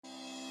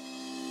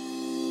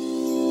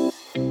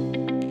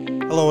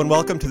Hello and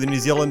welcome to the New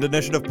Zealand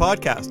Initiative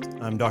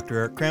podcast. I'm Dr.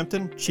 Eric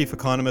Crampton, Chief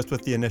Economist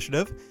with the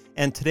Initiative,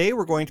 and today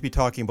we're going to be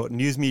talking about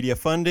news media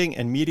funding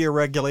and media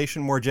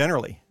regulation more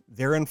generally.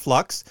 They're in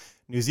flux.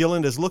 New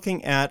Zealand is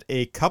looking at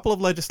a couple of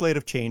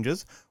legislative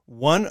changes,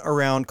 one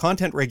around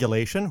content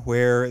regulation,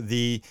 where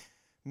the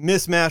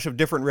mismatch of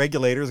different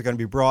regulators are going to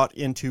be brought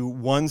into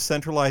one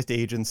centralized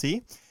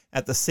agency.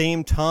 At the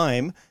same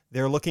time,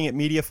 they're looking at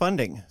media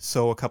funding.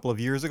 So a couple of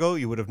years ago,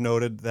 you would have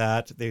noted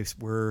that they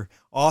were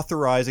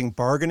authorizing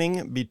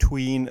bargaining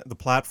between the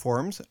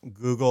platforms,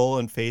 Google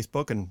and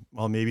Facebook, and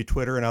well, maybe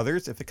Twitter and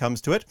others, if it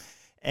comes to it,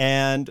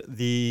 and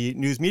the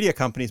news media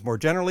companies more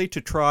generally to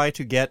try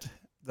to get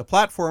the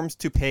platforms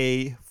to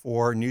pay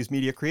for news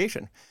media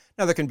creation.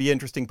 Now, there can be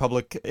interesting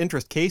public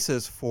interest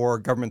cases for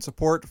government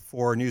support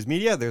for news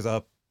media. There's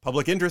a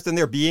public interest in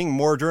there being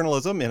more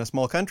journalism in a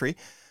small country.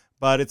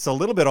 But it's a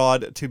little bit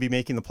odd to be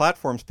making the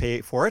platforms pay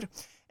for it.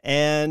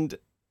 And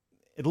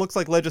it looks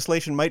like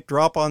legislation might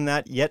drop on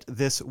that yet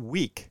this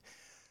week.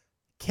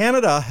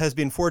 Canada has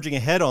been forging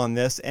ahead on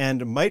this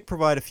and might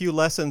provide a few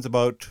lessons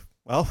about,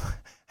 well,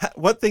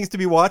 what things to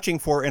be watching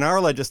for in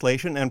our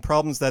legislation and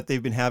problems that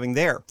they've been having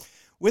there.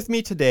 With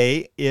me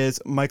today is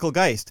Michael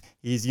Geist.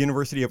 He's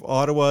University of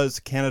Ottawa's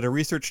Canada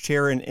Research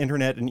Chair in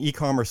Internet and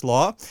E-commerce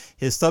Law.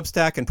 His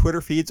Substack and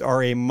Twitter feeds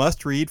are a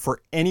must-read for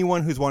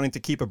anyone who's wanting to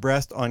keep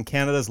abreast on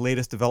Canada's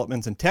latest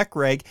developments in tech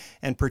reg,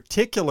 and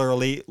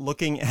particularly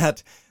looking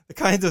at the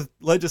kinds of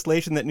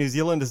legislation that New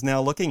Zealand is now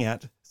looking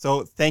at.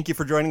 So thank you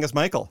for joining us,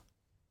 Michael.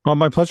 Oh,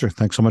 my pleasure.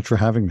 Thanks so much for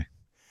having me.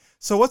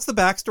 So what's the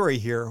backstory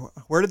here?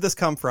 Where did this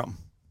come from?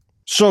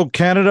 So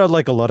Canada,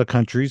 like a lot of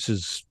countries,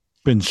 has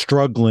been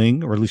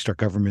struggling, or at least our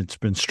government's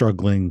been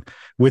struggling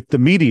with the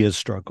media's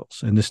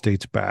struggles. And this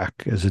dates back,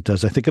 as it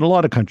does, I think, in a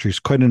lot of countries,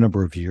 quite a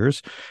number of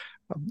years.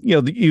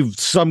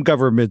 Some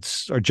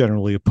governments are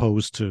generally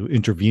opposed to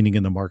intervening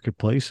in the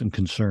marketplace and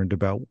concerned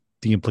about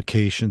the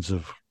implications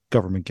of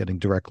government getting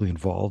directly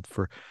involved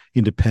for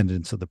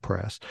independence of the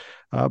press.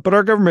 But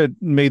our government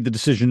made the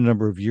decision a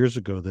number of years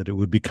ago that it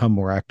would become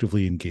more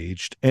actively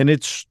engaged. And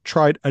it's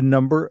tried a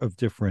number of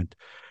different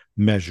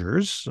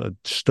measures.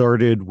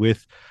 Started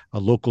with a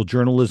local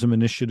journalism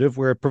initiative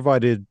where it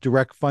provided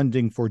direct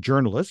funding for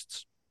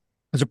journalists.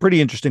 It's a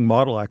pretty interesting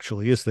model,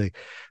 actually, as they,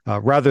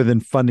 rather than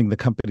funding the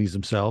companies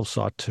themselves,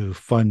 sought to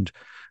fund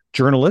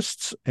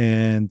journalists.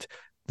 And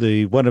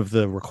one of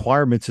the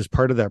requirements as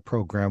part of that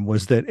program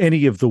was that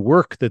any of the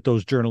work that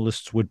those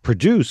journalists would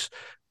produce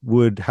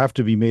would have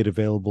to be made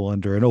available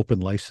under an open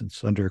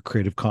license, under a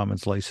Creative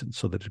Commons license,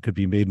 so that it could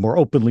be made more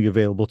openly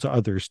available to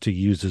others to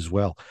use as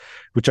well,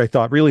 which I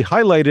thought really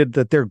highlighted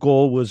that their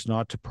goal was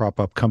not to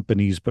prop up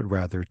companies, but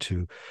rather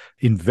to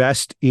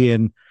invest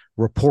in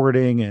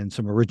reporting and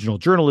some original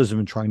journalism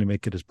and trying to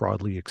make it as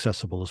broadly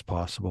accessible as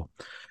possible.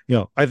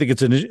 I think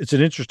it's an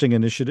interesting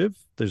initiative.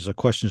 There's a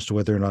question as to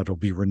whether or not it'll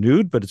be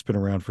renewed, but it's been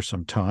around for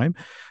some time.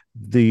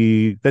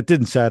 That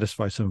didn't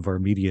satisfy some of our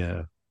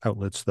media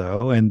outlets,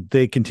 though, and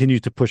they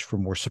continued to push for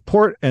more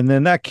support. And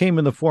then that came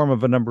in the form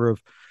of a number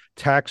of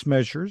tax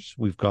measures.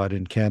 We've got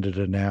in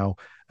Canada now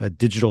a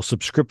digital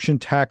subscription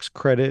tax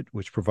credit,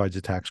 which provides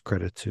a tax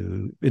credit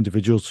to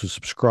individuals who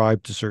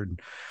subscribe to certain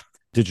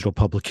digital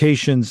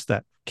publications.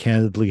 That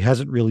candidly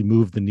hasn't really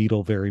moved the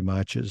needle very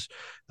much, as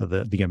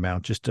the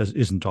amount just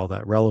isn't all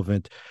that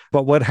relevant.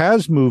 But what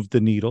has moved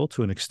the needle,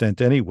 to an extent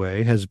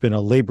anyway, has been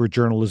a labor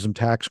journalism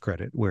tax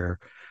credit, where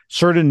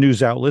certain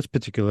news outlets,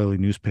 particularly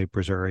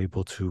newspapers, are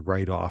able to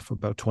write off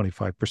about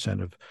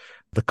 25% of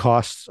the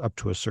costs up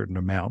to a certain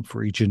amount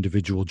for each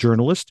individual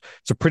journalist.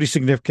 It's a pretty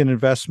significant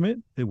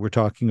investment. We're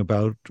talking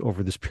about,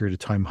 over this period of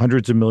time,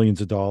 hundreds of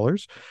millions of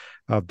dollars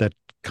that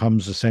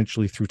comes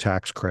essentially through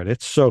tax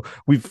credits. So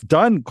we've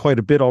done quite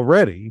a bit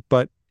already,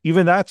 but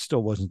even that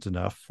still wasn't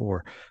enough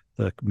for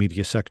the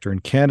media sector in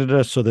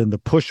Canada. So then the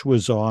push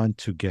was on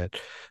to get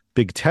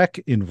big tech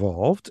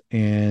involved,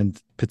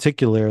 and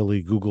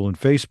particularly Google and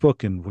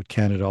Facebook. And what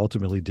Canada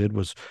ultimately did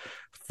was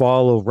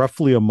follow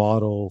roughly a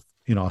model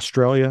in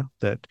Australia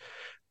that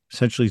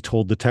essentially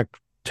told the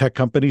tech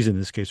companies, in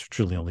this case, it's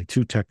really only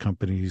two tech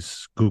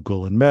companies,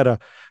 Google and Meta,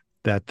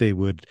 that they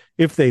would,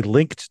 if they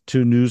linked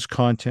to news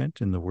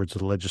content, in the words of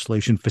the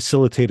legislation,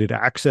 facilitated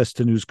access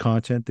to news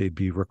content, they'd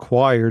be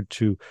required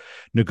to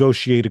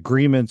negotiate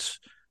agreements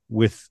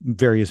with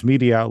various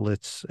media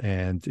outlets,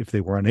 and if they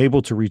were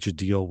unable to reach a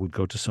deal, would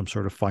go to some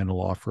sort of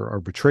final offer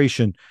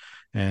arbitration.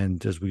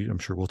 And as I'm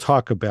sure we'll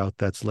talk about,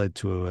 that's led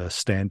to a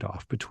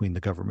standoff between the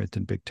government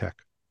and big tech.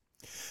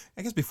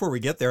 I guess before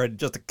we get there,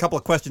 just a couple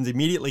of questions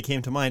immediately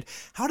came to mind.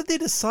 How did they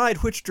decide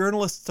which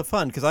journalists to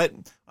fund? Because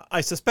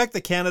I suspect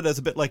that Canada is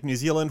a bit like New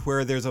Zealand,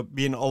 where there's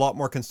been a lot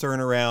more concern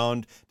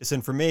around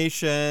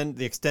disinformation,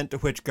 the extent to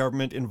which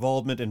government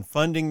involvement in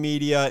funding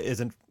media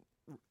isn't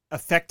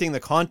affecting the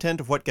content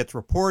of what gets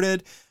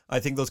reported. I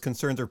think those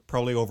concerns are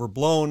probably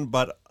overblown,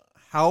 but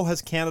how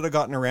has Canada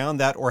gotten around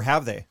that, or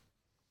have they?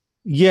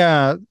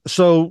 Yeah.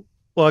 So,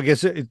 well, I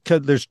guess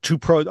there's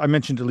I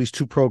mentioned at least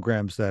two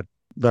programs that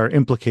are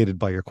implicated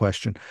by your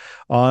question.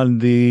 On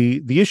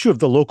the issue of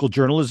the local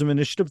journalism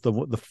initiative,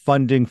 the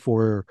funding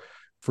for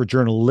for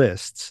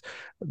journalists.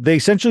 They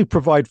essentially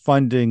provide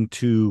funding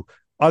to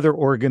other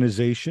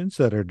organizations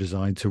that are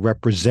designed to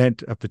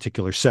represent a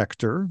particular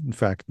sector. In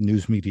fact,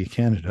 News Media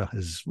Canada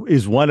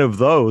is one of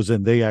those,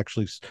 and they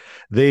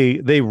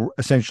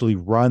essentially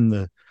run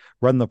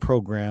the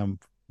program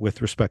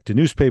with respect to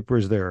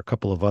newspapers. There are a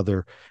couple of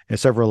other and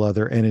several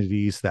other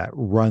entities that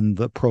run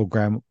the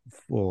program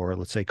for,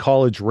 let's say,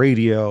 college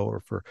radio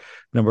or for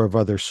a number of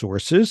other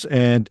sources.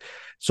 And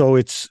so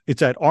it's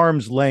at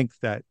arm's length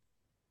that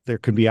there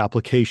can be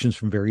applications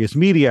from various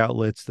media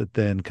outlets that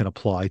then can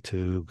apply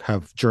to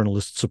have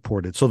journalists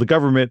supported. So the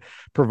government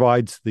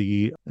provides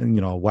the,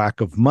 whack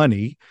of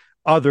money.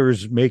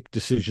 Others make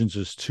decisions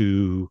as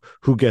to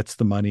who gets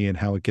the money and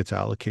how it gets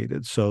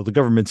allocated. So the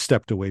government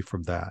stepped away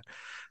from that.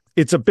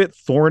 It's a bit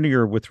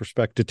thornier with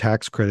respect to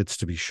tax credits,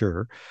 to be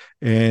sure.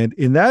 And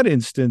in that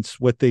instance,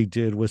 what they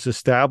did was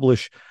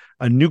establish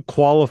a new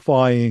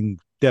qualifying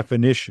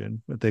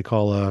definition, what they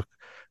call a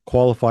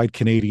Qualified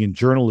Canadian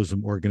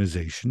Journalism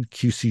Organization,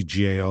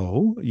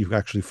 QCJO. You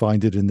actually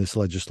find it in this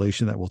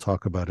legislation that we'll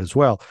talk about as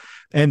well.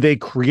 And they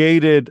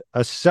created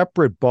a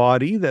separate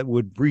body that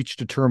would reach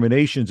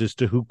determinations as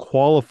to who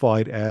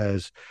qualified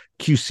as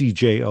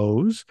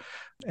QCJOs.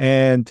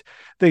 And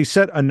they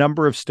set a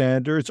number of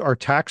standards. Our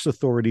tax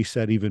authority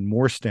set even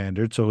more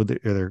standards. So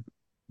they're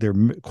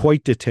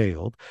quite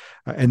detailed,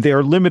 and they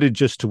are limited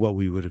just to what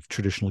we would have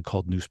traditionally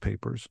called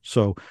newspapers.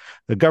 So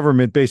the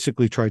government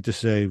basically tried to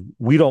say,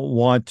 we don't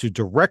want to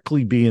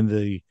directly be in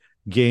the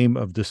game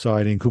of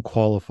deciding who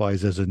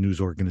qualifies as a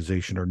news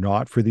organization or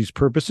not for these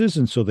purposes.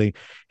 And so they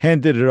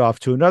handed it off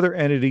to another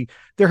entity.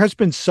 There has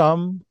been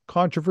some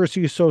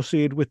controversy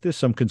associated with this,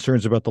 some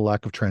concerns about the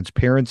lack of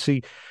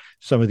transparency.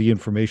 Some of the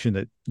information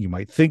that you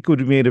might think would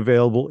be made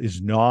available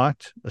is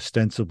not,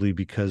 ostensibly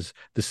because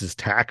this is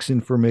tax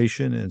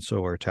information. And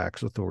so our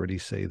tax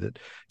authorities say that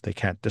they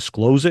can't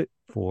disclose it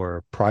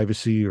for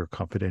privacy or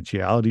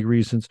confidentiality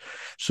reasons.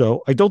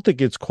 So I don't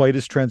think it's quite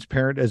as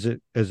transparent as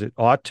it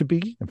ought to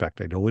be. In fact,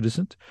 I know it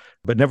isn't.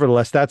 But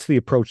nevertheless, that's the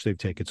approach they've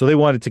taken. So they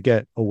wanted to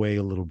get away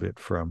a little bit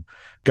from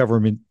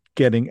government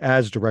getting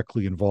as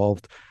directly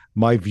involved.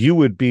 My view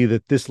would be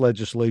that this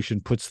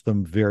legislation puts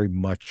them very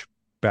much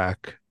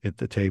back at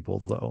the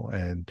table, though,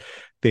 and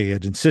they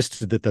had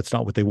insisted that that's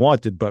not what they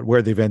wanted, but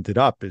where they've ended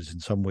up is in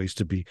some ways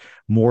to be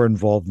more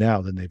involved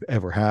now than they've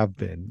ever have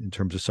been in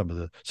terms of some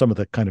of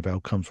the kind of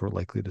outcomes we're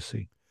likely to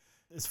see.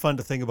 It's fun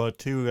to think about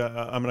too.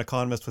 I'm an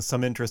economist with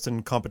some interest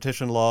in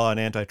competition law and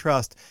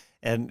antitrust,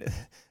 and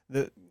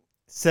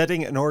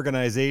setting an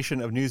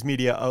organization of news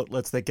media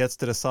outlets that gets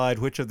to decide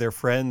which of their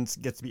friends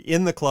gets to be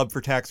in the club for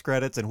tax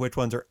credits and which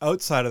ones are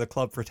outside of the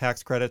club for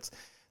tax credits.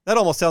 That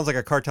almost sounds like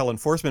a cartel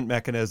enforcement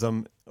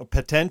mechanism,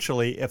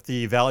 potentially, if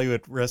the value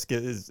at risk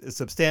is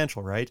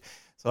substantial, right?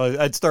 So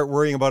I'd start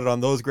worrying about it on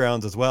those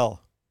grounds as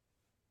well.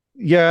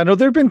 Yeah, no,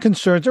 there have been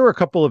concerns. There were a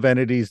couple of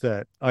entities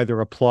that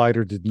either applied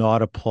or did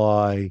not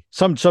apply.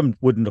 Some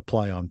wouldn't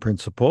apply on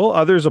principle.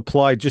 Others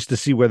applied just to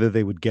see whether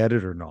they would get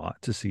it or not,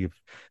 to see if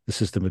the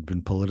system had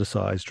been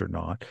politicized or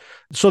not.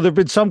 So there have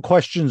been some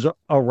questions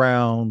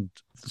around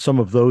some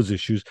of those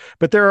issues,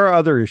 but there are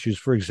other issues.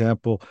 For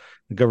example,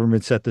 the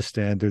government set the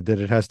standard that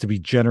it has to be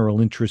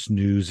general interest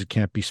news. It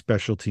can't be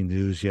specialty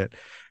news. Yet,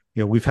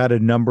 we've had a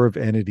number of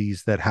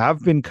entities that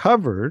have been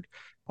covered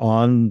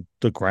on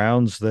the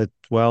grounds that,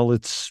 well,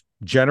 it's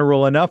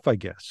general enough, I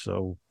guess.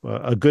 So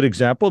a good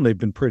example, and they've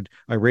been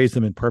I raised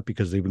them in part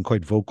because they've been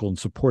quite vocal in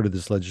support of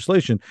this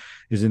legislation,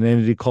 is an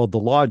entity called The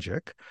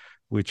Logic,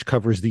 which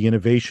covers the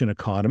innovation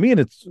economy. And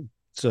it's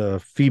a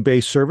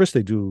fee-based service.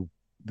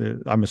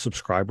 I'm a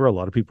subscriber. A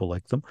lot of people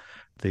like them.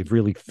 They've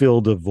really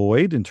filled a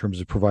void in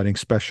terms of providing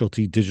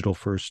specialty digital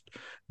first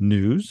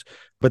news,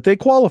 but they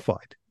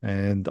qualified.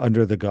 And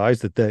under the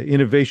guise that the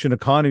innovation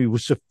economy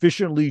was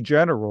sufficiently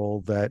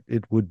general that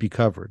it would be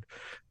covered.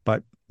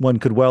 But one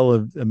could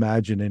well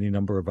imagine any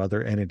number of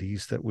other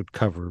entities that would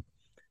cover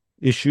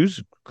issues.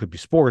 It could be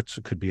sports,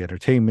 it could be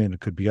entertainment, it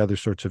could be other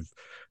sorts of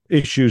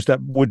issues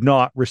that would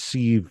not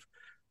receive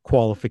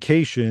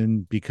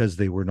qualification because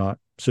they were not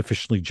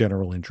sufficiently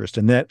general interest.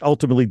 And that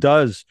ultimately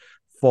does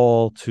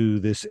fall to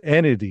this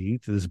entity,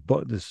 to this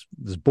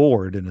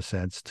board, in a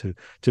sense, to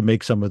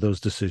make some of those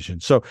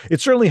decisions. So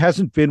it certainly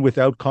hasn't been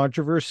without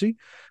controversy,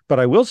 but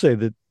I will say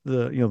that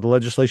the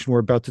legislation we're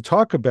about to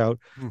talk about,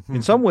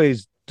 in some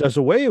ways, does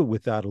away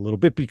with that a little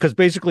bit, because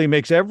basically it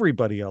makes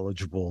everybody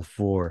eligible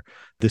for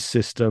this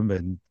system.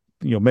 And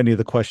many of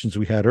the questions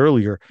we had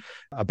earlier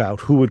about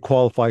who would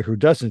qualify, who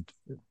doesn't,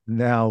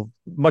 now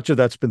much of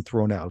that's been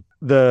thrown out.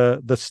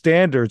 The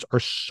standards are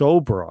so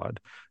broad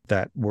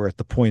that we're at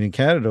the point in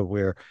Canada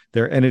where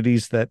there are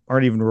entities that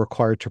aren't even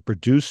required to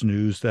produce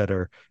news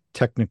that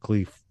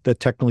technically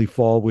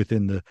fall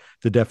within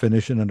the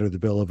definition under the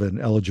bill of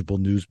an eligible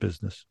news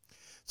business.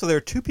 So there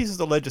are two pieces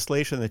of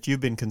legislation that you've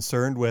been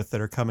concerned with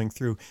that are coming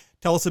through.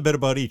 Tell us a bit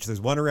about each.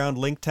 There's one around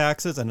link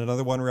taxes and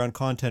another one around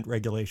content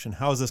regulation.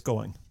 How is this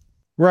going?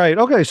 Right.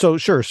 Okay. So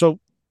sure. So,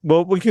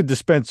 well, we could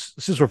dispense,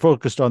 since we're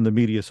focused on the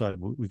media side,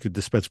 we could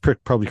dispense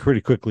probably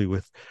pretty quickly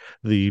with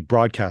the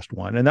broadcast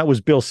one. And that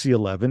was Bill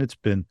C-11. It's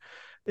been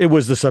It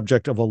was the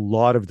subject of a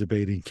lot of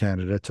debate in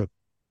Canada. It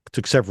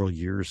took several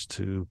years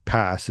to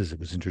pass as it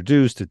was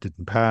introduced. It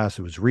didn't pass.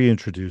 It was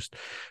reintroduced.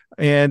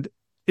 And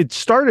it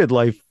started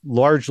life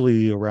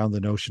largely around the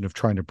notion of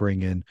trying to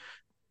bring in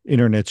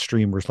internet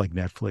streamers like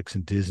Netflix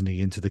and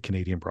Disney into the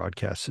Canadian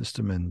broadcast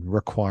system and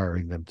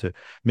requiring them to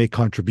make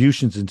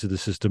contributions into the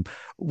system.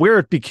 Where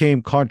it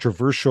became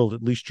controversial,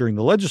 at least during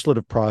the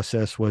legislative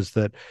process, was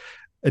that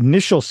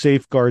initial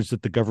safeguards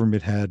that the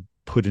government had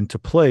put into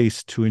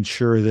place to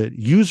ensure that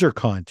user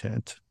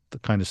content, the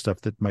kind of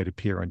stuff that might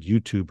appear on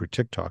YouTube or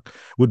TikTok,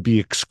 would be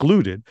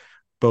excluded.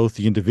 Both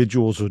the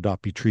individuals would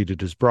not be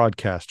treated as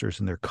broadcasters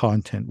and their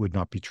content would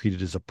not be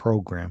treated as a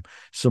program,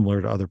 similar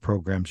to other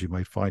programs you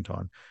might find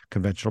on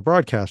conventional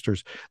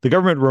broadcasters. The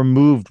government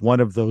removed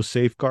one of those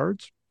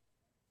safeguards,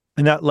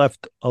 and that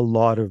left a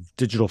lot of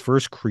digital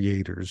first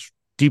creators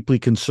deeply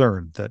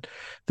concerned that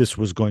this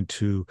was going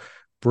to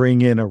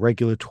bring in a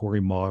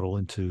regulatory model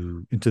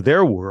into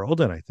their world.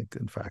 And I think,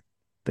 in fact,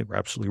 they were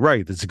absolutely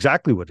right. That's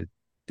exactly what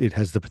it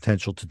has the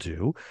potential to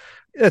do.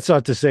 That's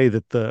not to say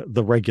that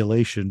the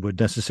regulation would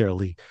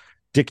necessarily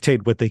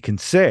dictate what they can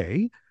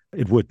say.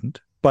 It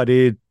wouldn't, but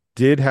it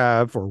did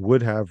have or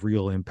would have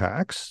real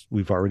impacts.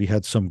 We've already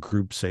had some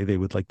groups say they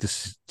would like to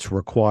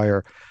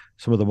require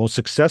some of the most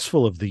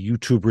successful of the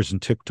YouTubers and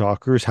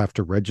TikTokers have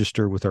to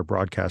register with our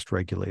broadcast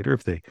regulator.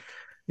 If they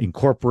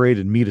incorporate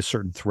and meet a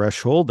certain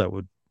threshold, that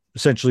would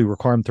essentially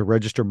require them to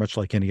register, much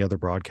like any other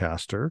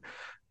broadcaster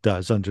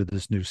does under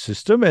this new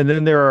system. And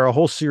then there are a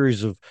whole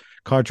series of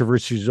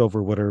controversies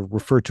over what are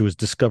referred to as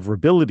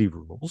discoverability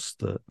rules,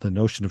 the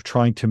notion of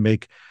trying to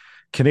make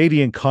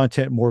Canadian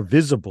content more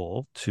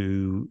visible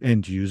to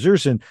end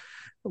users. And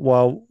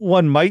while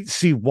one might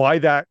see why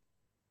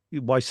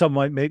some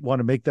might want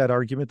to make that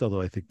argument,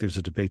 although I think there's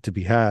a debate to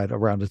be had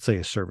around, let's say,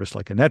 a service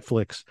like a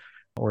Netflix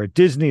or at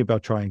Disney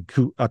about trying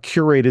a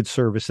curated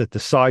service that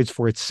decides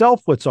for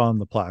itself what's on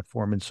the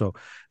platform. And so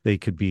they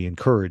could be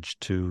encouraged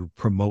to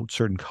promote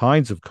certain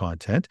kinds of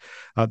content.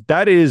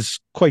 That is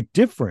quite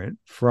different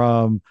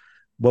from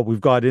what we've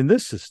got in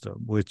this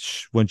system,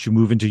 which once you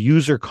move into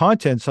user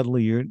content,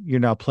 suddenly you're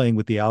now playing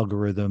with the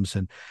algorithms.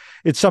 And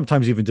it's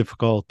sometimes even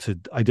difficult to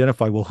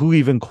identify, well, who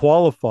even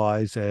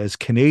qualifies as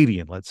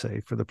Canadian, let's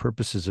say, for the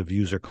purposes of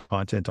user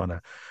content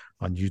on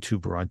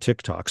YouTube or on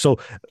TikTok. So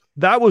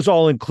that was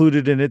all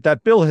included in it.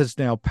 That bill has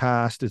now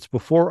passed. It's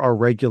before our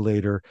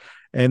regulator.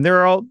 And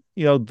there are all,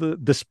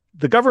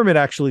 the government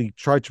actually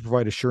tried to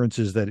provide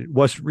assurances that it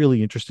wasn't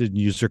really interested in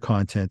user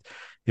content.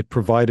 It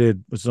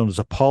provided what's known as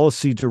a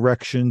policy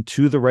direction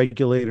to the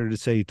regulator to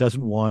say it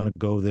doesn't want to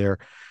go there.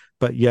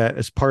 But yet,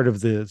 as part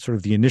of the sort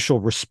of the initial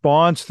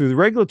response through the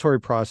regulatory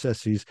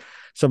processes,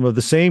 some of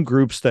the same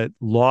groups that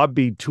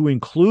lobbied to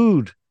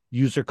include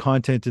user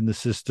content in the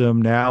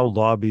system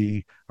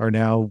are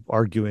now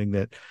arguing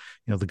that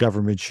the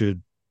government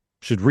should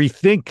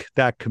rethink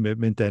that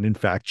commitment and in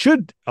fact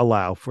should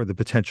allow for the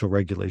potential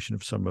regulation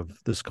of some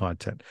of this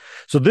content.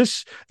 So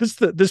this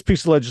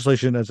piece of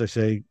legislation, as I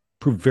say,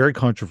 proved very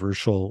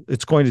controversial.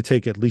 It's going to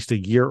take at least a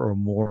year or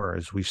more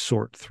as we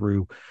sort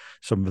through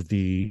some of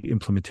the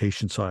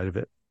implementation side of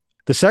it.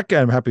 The second,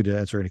 I'm happy to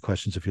answer any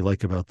questions if you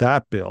like about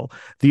that bill.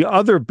 The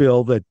other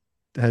bill that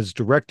has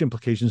direct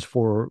implications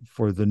for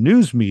the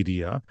news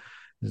media.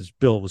 This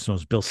bill was known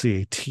as Bill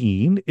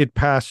C-18. It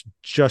passed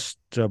just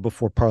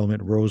before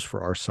Parliament rose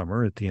for our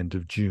summer at the end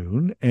of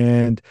June.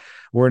 And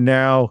we're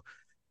now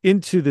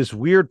into this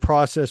weird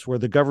process where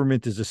the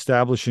government is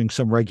establishing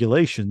some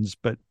regulations,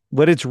 but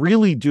what it's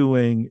really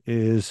doing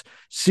is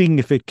seeing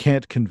if it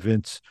can't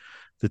convince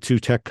the two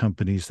tech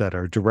companies that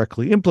are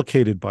directly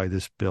implicated by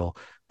this bill,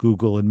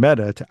 Google and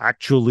Meta, to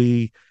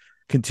actually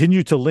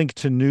continue to link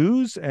to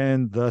news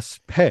and thus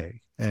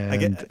pay.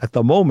 And at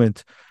the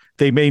moment,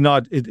 they may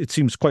not. It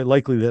seems quite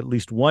likely that at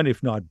least one,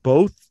 if not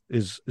both,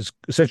 is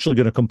essentially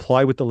going to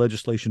comply with the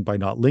legislation by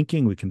not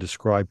linking. We can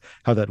describe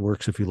how that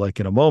works if you like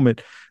in a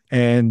moment,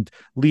 and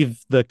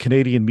leave the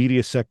Canadian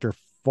media sector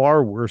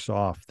far worse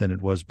off than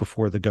it was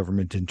before the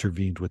government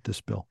intervened with this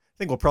bill. I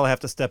think we'll probably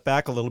have to step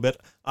back a little bit.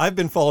 I've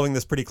been following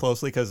this pretty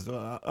closely because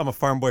I'm a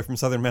farm boy from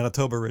southern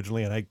Manitoba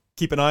originally, and I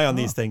keep an eye on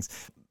these things.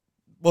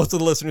 Most of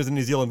the listeners in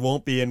New Zealand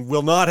won't be and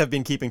will not have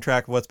been keeping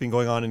track of what's been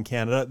going on in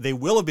Canada. They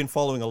will have been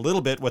following a little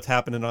bit what's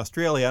happened in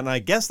Australia, and I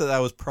guess that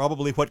was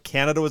probably what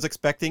Canada was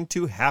expecting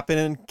to happen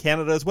in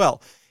Canada as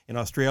well. In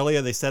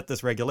Australia, they set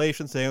this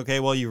regulation saying, okay,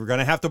 well, you're going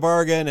to have to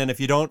bargain, and if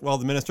you don't, well,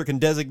 the minister can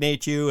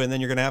designate you, and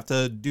then you're going to have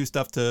to do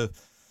stuff to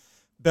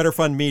better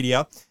fund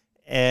media.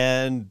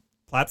 And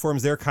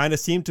platforms there kind of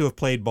seem to have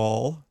played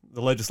ball.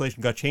 The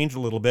legislation got changed a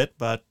little bit,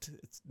 but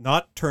it's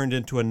not turned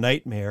into a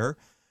nightmare.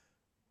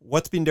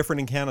 What's been different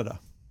in Canada?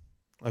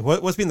 Like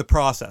what's been the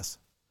process?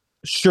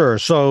 Sure.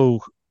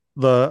 So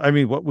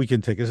what we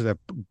can take is that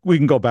we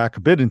can go back a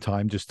bit in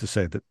time just to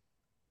say that,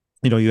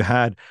 you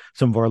had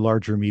some of our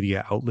larger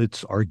media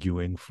outlets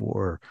arguing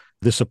for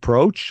this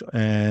approach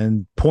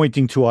and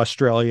pointing to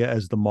Australia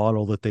as the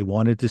model that they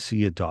wanted to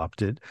see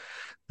adopted.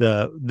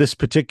 This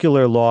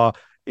particular law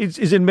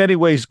is in many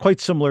ways quite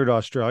similar to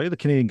Australia. The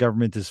Canadian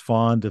government is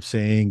fond of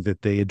saying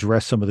that they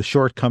address some of the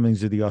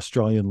shortcomings of the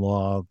Australian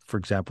law. For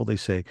example, they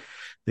say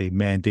they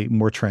mandate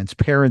more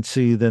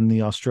transparency than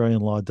the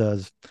Australian law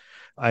does.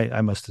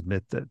 I must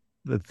admit that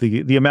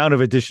the amount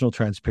of additional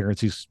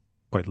transparency is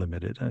quite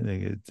limited. I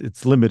think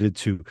it's limited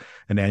to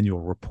an annual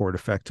report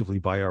effectively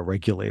by our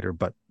regulator,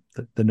 but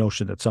the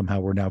notion that somehow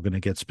we're now going to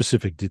get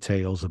specific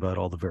details about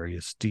all the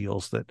various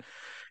deals that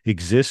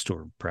exist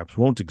or perhaps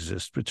won't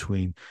exist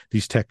between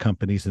these tech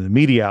companies and the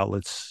media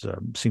outlets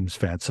seems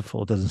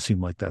fanciful. It doesn't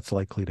seem like that's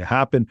likely to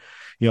happen.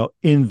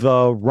 In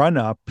the run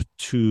up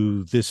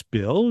to this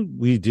bill,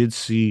 we did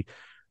see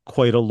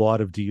quite a lot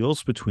of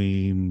deals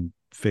between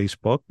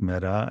Facebook,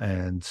 Meta,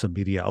 and some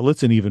media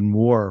outlets, and even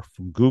more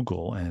from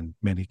Google and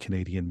many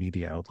Canadian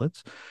media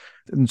outlets.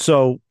 And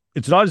so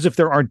it's not as if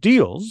there aren't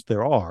deals.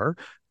 There are,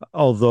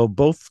 although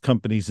both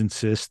companies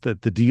insist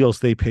that the deals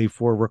they pay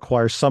for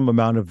require some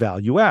amount of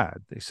value add.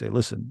 They say,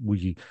 listen,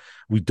 we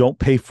don't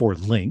pay for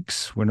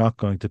links. We're not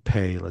going to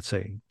pay, let's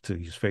say, to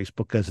use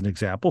Facebook as an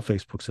example.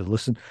 Facebook says,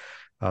 listen,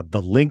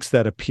 the links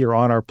that appear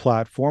on our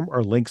platform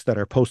are links that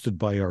are posted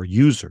by our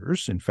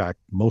users. In fact,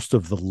 most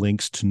of the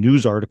links to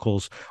news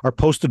articles are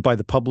posted by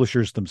the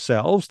publishers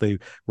themselves. They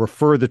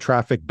refer the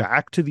traffic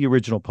back to the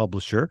original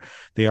publisher.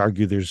 They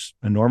argue there's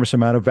an enormous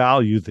amount of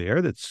value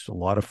there. That's a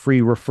lot of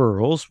free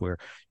referrals where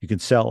you can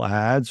sell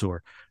ads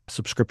or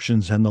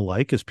subscriptions and the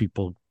like as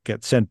people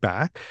get sent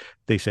back.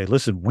 They say,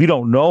 listen, we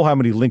don't know how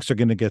many links are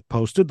going to get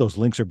posted. Those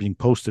links are being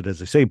posted,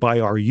 as I say, by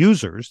our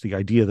users. The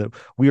idea that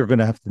we are going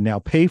to have to now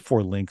pay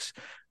for links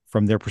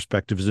from their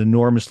perspective is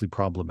enormously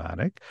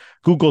problematic.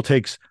 Google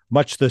takes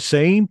much the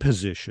same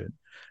position,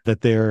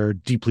 that they're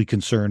deeply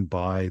concerned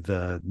by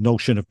the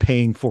notion of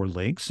paying for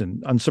links.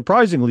 And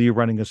unsurprisingly, you're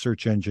running a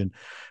search engine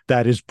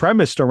that is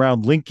premised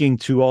around linking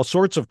to all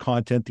sorts of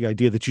content. The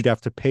idea that you'd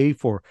have to pay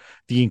for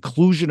the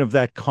inclusion of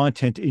that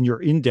content in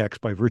your index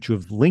by virtue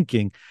of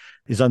linking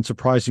is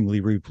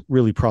unsurprisingly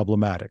really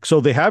problematic. So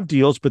they have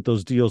deals, but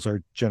those deals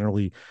are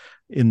generally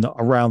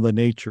around the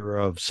nature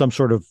of some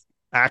sort of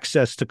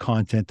access to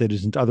content that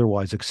isn't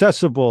otherwise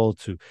accessible,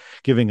 to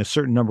giving a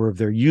certain number of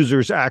their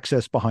users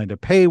access behind a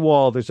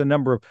paywall. There's a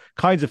number of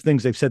kinds of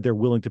things they've said they're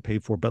willing to pay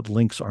for, but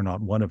links are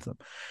not one of them.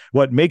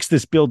 What makes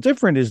this bill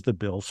different is the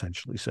bill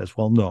essentially says,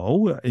 well,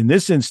 no, in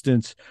this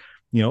instance,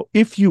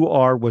 if you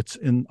are what's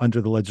under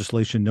the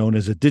legislation known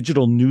as a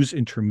digital news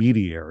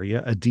intermediary,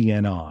 a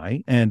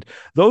DNI, and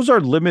those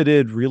are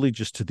limited really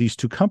just to these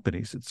two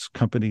companies. It's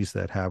companies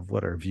that have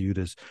what are viewed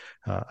as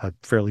a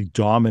fairly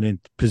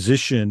dominant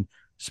position,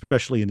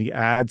 especially in the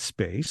ad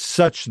space,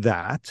 such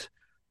that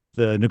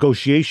the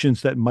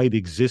negotiations that might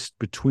exist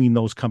between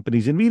those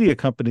companies and media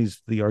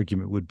companies, the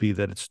argument would be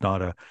that it's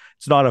not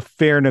a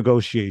fair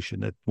negotiation,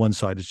 that one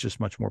side is just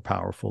much more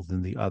powerful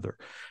than the other.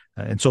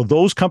 And so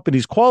those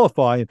companies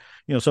qualify.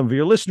 Some of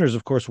your listeners,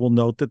 of course, will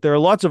note that there are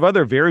lots of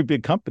other very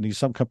big companies,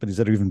 some companies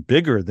that are even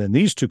bigger than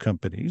these two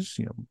companies.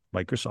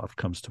 Microsoft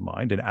comes to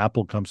mind and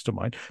Apple comes to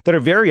mind, that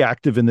are very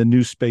active in the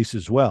news space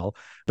as well,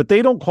 but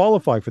they don't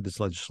qualify for this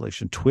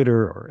legislation.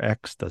 Twitter or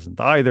X doesn't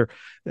either,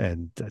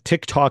 and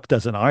TikTok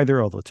doesn't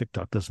either, although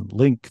TikTok doesn't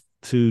link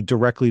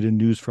directly to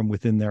news from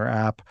within their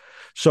app.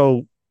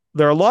 So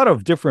there are a lot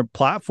of different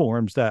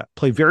platforms that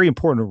play very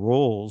important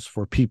roles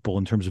for people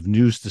in terms of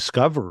news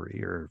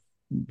discovery or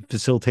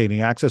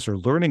facilitating access or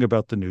learning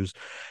about the news.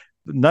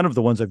 None of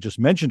the ones I've just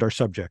mentioned are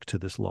subject to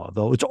this law,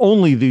 though. It's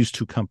only these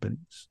two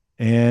companies.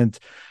 And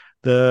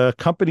the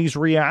company's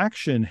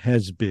reaction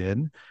has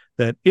been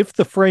that if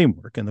the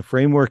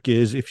framework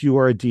is if you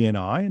are a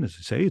DNI, and as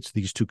I say, it's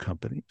these two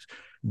companies,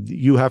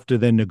 you have to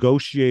then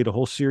negotiate a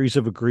whole series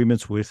of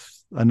agreements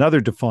with another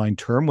defined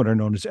term, what are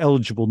known as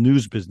eligible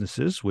news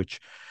businesses, which,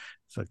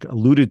 as I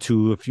alluded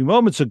to a few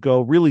moments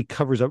ago, really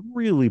covers a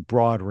really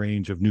broad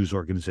range of news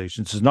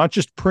organizations. It's not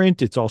just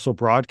print, it's also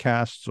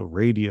broadcast, so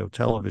radio,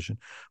 television,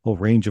 a whole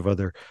range of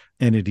other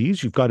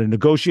entities. You've got to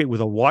negotiate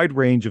with a wide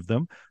range of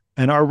them.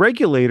 And our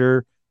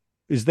regulator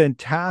is then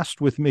tasked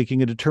with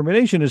making a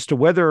determination as to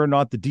whether or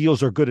not the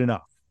deals are good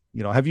enough.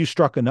 Have you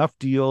struck enough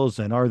deals,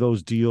 and are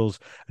those deals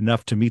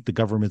enough to meet the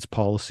government's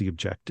policy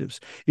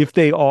objectives? If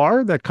they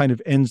are, that kind of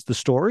ends the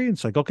story.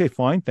 It's like, okay,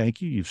 fine, thank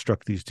you. You've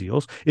struck these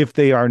deals. If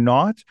they are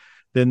not,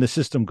 then the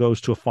system goes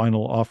to a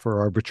final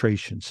offer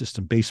arbitration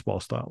system, baseball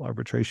style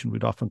arbitration,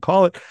 we'd often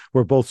call it,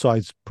 where both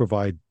sides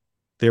provide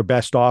their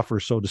best offer,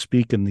 so to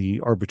speak, and the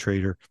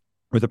arbitrator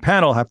or the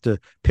panel have to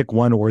pick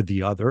one or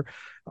the other.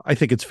 I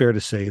think it's fair to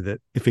say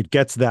that if it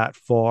gets that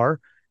far,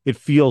 it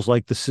feels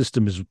like the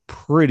system is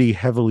pretty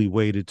heavily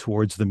weighted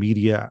towards the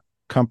media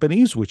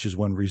companies, which is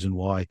one reason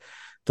why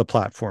the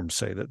platforms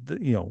say that,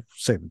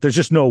 there's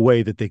just no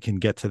way that they can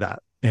get to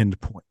that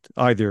end point.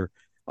 Either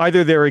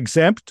they're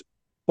exempt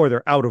or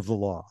they're out of the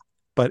law,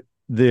 but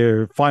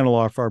their final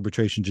offer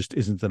arbitration just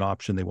isn't an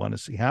option they want to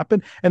see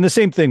happen. And the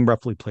same thing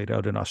roughly played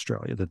out in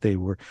Australia, that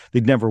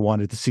they'd never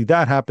wanted to see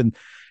that happen.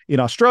 In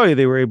Australia,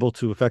 they were able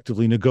to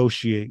effectively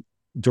negotiate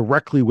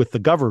directly with the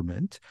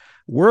government.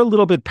 We're a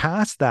little bit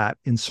past that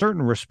in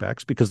certain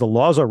respects because the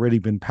law's already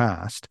been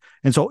passed.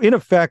 And so in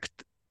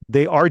effect,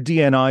 they are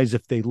DNIs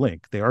if they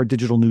link. They are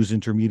digital news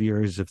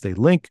intermediaries if they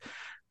link.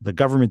 The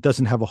government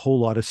doesn't have a whole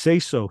lot of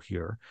say-so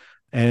here.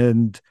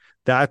 And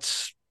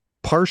that's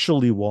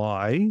partially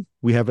why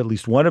we have at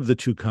least one of the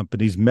two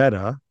companies,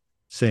 Meta,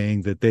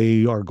 saying that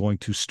they are going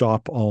to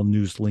stop all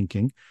news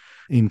linking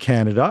in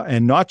Canada,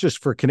 and not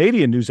just for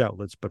Canadian news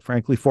outlets, but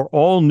frankly, for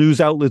all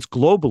news outlets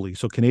globally.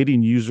 So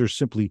Canadian users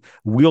simply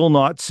will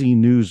not see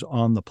news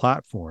on the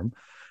platform.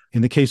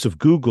 In the case of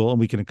Google,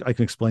 and I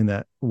can explain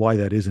that why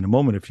that is in a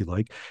moment if you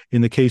like.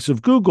 In the case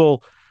of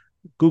Google,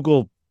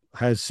 Google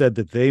has said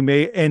that they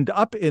may end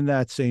up in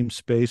that same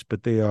space,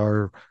 but they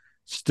are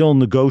still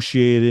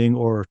negotiating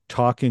or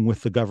talking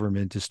with the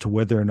government as to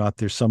whether or not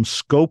there's some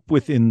scope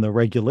within the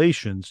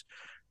regulations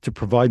to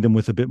provide them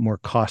with a bit more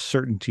cost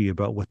certainty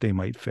about what they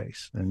might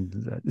face.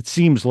 And it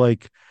seems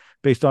like,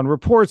 based on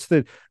reports,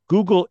 that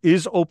Google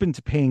is open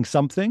to paying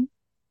something.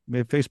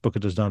 Facebook,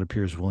 it does not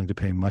appear, is willing to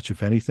pay much,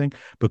 if anything,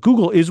 but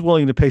Google is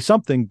willing to pay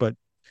something, but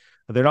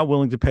they're not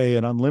willing to pay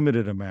an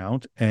unlimited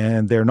amount,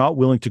 and they're not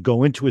willing to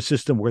go into a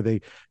system where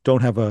they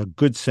don't have a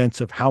good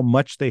sense of how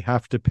much they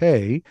have to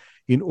pay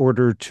in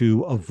order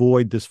to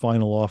avoid this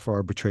final offer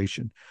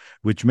arbitration,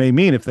 which may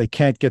mean, if they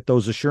can't get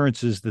those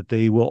assurances, that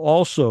they will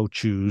also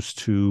choose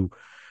to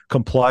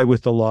comply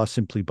with the law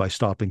simply by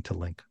stopping to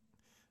link.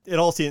 It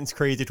all seems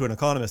crazy to an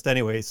economist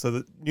anyway. So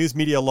the news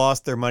media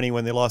lost their money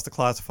when they lost the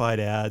classified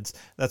ads.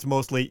 That's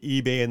mostly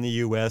eBay in the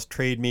US,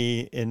 Trade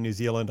Me in New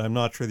Zealand. I'm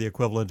not sure the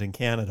equivalent in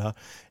Canada.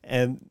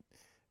 And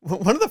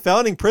one of the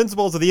founding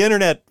principles of the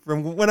internet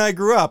from when I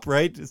grew up,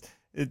 right,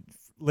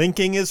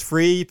 linking is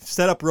free.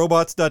 Set up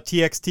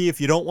robots.txt.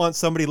 If you don't want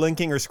somebody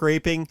linking or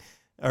scraping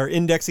or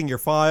indexing your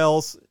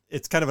files,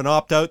 it's kind of an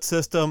opt-out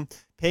system.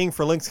 Paying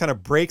for links kind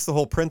of breaks the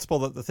whole principle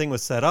that the thing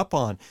was set up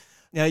on.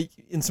 Now,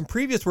 in some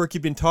previous work,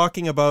 you've been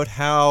talking about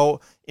how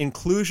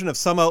inclusion of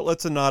some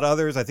outlets and not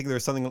others, I think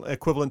there's something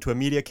equivalent to a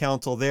media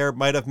council there,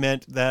 might have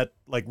meant that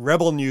like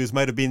Rebel News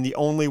might have been the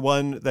only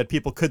one that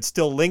people could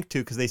still link to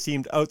because they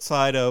seemed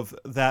outside of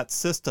that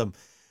system.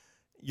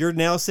 You're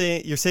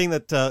saying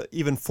that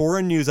even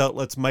foreign news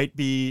outlets might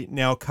be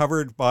now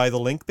covered by the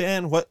link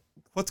ban.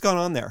 What's gone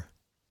on there?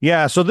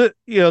 Yeah, so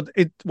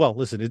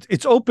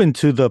it's open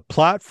to the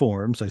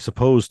platforms, I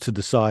suppose, to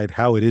decide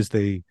how it is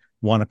they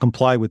want to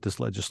comply with this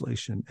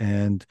legislation.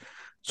 And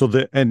so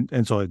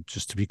so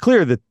just to be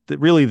clear, that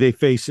really they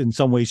face in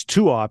some ways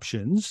two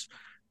options.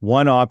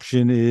 One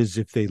option is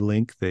if they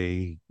link,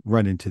 they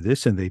run into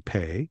this and they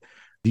pay.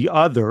 The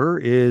other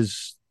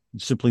is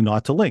simply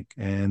not to link.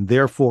 And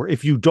therefore,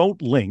 if you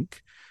don't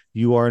link,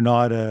 you are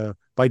not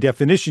by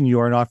definition, you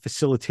are not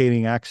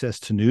facilitating access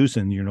to news,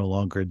 and you're no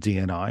longer a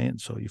DNI,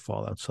 and so you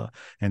fall outside.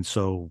 And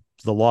so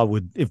the law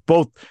would, if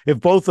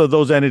both of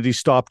those entities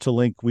stopped to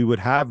link, we would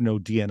have no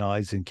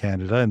DNIs in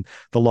Canada, and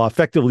the law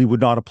effectively would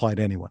not apply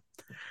to anyone.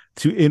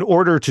 In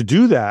order to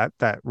do that,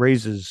 that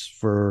raises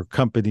for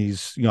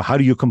companies, how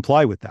do you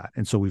comply with that?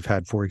 And so we've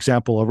had, for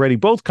example, already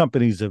both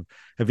companies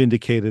have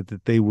indicated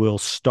that they will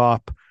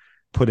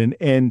put an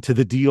end to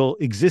the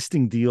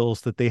existing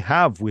deals that they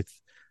have with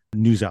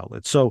news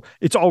outlets. So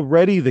it's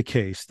already the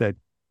case that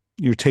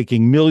you're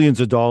taking millions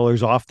of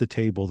dollars off the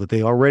table that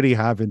they already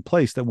have in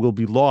place that will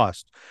be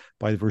lost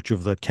by virtue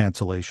of that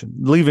cancellation,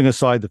 leaving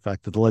aside the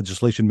fact that the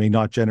legislation may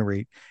not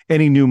generate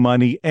any new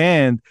money,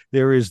 and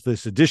there is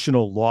this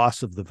additional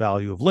loss of the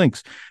value of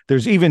links.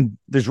 There's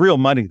real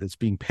money that's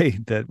being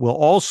paid that will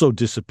also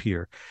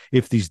disappear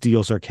if these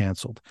deals are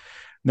canceled.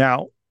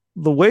 Now,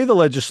 the way the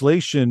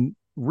legislation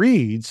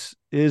reads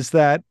is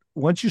that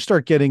once you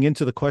start getting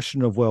into the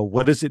question of, well,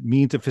 what does it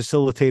mean to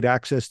facilitate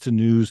access to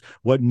news?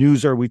 What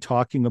news are we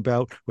talking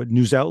about? What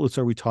news outlets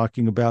are we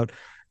talking about?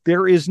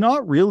 There is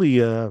not really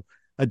a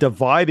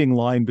dividing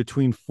line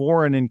between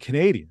foreign and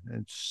Canadian.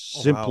 It's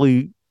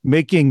simply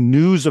making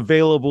news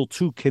available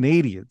to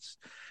Canadians.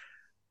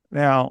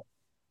 Now,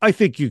 I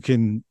think you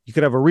could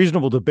have a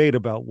reasonable debate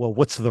about, well,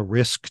 what's the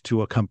risk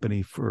to a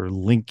company for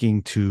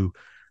linking to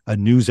a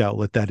news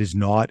outlet that is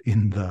not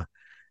in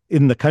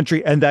the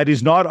country and that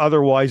is not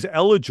otherwise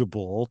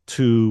eligible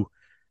to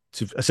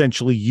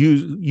essentially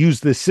use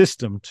this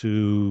system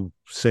to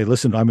say,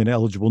 listen, I'm an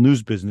eligible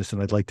news business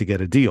and I'd like to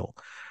get a deal.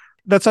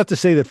 That's not to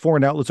say that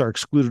foreign outlets are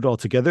excluded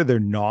altogether. They're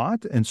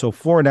not. And so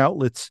foreign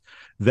outlets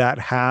that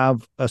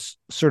have a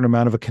certain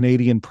amount of a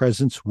Canadian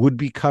presence would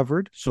be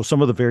covered. So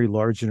some of the very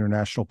large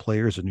international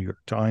players, the New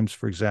York Times,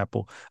 for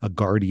example, a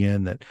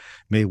Guardian that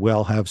may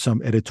well have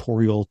some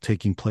editorial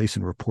taking place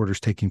and reporters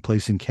taking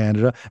place in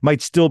Canada,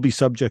 might still be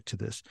subject to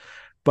this.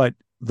 But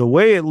the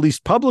way, at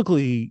least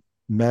publicly,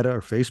 Meta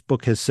or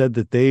Facebook has said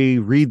that they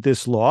read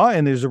this law,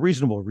 and there's a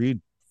reasonable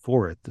read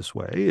for it this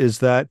way, is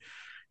that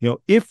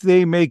if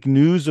they make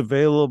news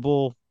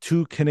available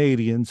to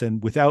Canadians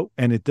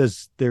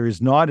there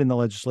is not in the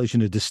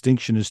legislation a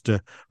distinction as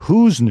to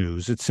whose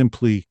news, it's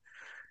simply,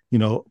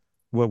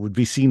 what would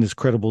be seen as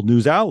credible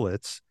news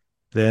outlets,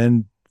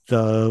 then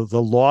the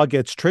law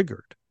gets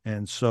triggered.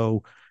 And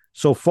so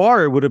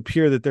far it would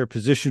appear that their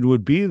position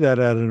would be that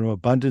out of an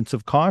abundance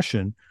of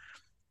caution,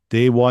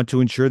 they want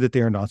to ensure that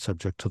they are not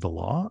subject to the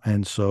law.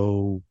 And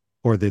so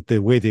or that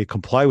the way they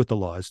comply with the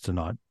law is to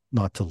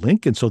not to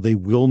link. And so they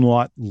will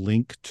not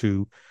link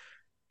to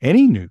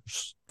any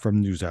news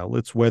from news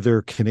outlets,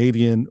 whether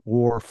Canadian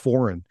or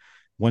foreign,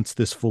 once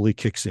this fully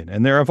kicks in.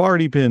 And there have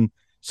already been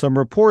some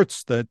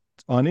reports that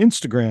on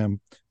Instagram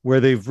where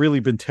they've really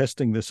been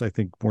testing this, I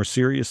think, more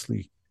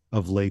seriously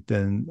of late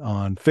than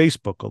on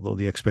Facebook, although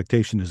the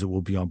expectation is it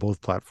will be on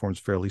both platforms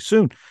fairly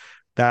soon.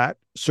 That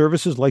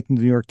services like the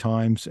New York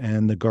Times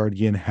and the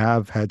Guardian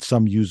have had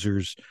some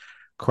users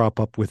crop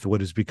up with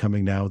what is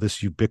becoming now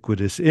this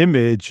ubiquitous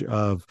image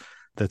of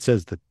that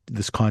says that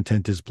this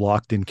content is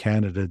blocked in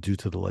Canada due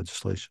to the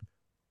legislation.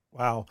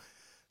 Wow.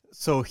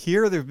 So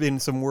here there have been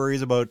some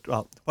worries about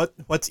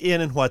what's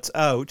in and what's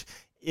out.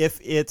 If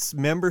it's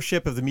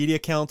membership of the Media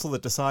Council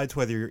that decides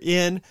whether you're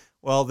in,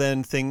 well,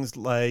 then things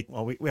like,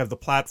 we have the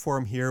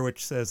platform here,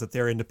 which says that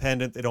they're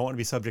independent. They don't want to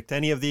be subject to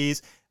any of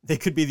these. They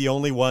could be the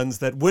only ones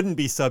that wouldn't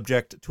be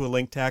subject to a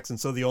link tax. And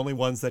so the only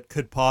ones that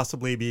could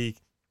possibly be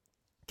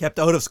kept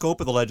out of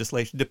scope of the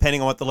legislation, depending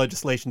on what the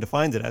legislation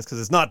defines it as, because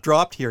it's not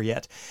dropped here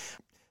yet.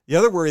 The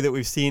other worry that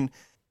we've seen,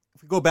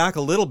 if we go back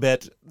a little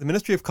bit, the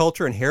Ministry of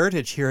Culture and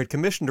Heritage here had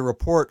commissioned a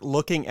report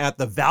looking at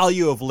the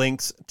value of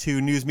links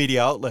to news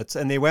media outlets,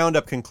 and they wound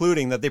up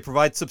concluding that they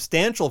provide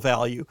substantial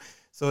value.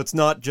 So it's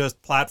not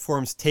just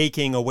platforms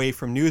taking away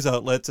from news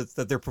outlets, it's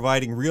that they're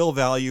providing real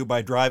value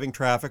by driving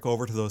traffic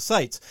over to those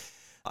sites.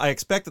 I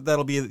expect that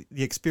that'll be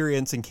the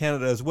experience in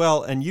Canada as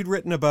well. And you'd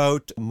written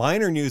about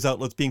minor news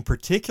outlets being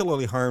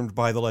particularly harmed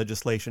by the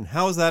legislation.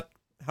 How does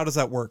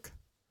that work?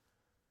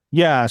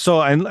 Yeah. So,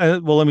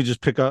 well, let me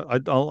just pick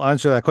up. I'll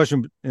answer that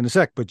question in a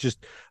sec, but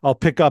I'll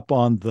pick up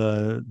on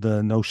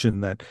the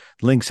notion that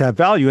links have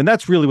value, and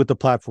that's really what the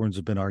platforms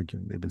have been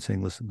arguing. They've been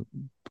saying, "Listen,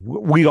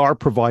 we are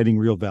providing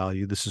real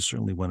value." This is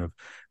certainly one of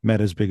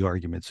Meta's big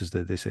arguments: is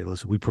that they say,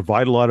 "Listen, we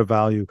provide a lot of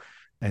value,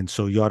 and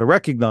so you ought to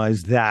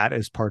recognize that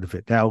as part of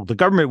it." Now, the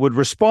government would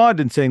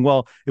respond in saying,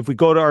 "Well, if we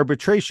go to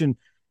arbitration,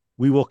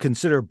 we will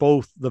consider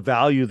both the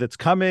value that's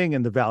coming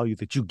and the value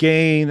that you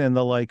gain and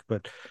the like."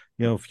 But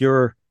if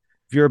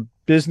you're a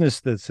business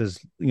that says,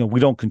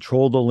 we don't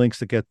control the links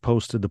that get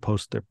posted,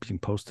 they're being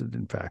posted,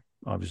 in fact,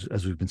 obviously,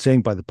 as we've been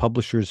saying, by the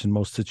publishers in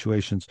most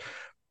situations,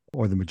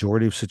 or the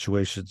majority of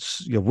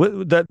situations,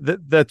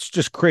 that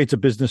just creates a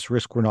business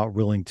risk we're not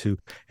willing to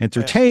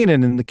entertain. Yeah.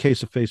 And in the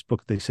case of Facebook,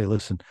 they say,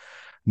 listen,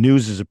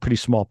 news is a pretty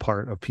small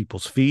part of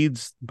people's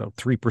feeds, about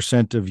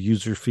 3% of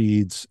user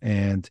feeds.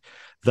 And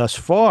thus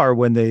far,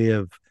 when they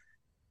have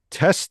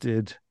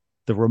tested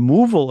the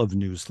removal of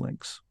news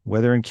links,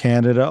 whether in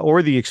Canada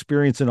or the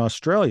experience in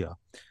Australia,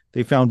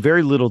 they found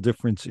very little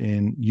difference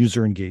in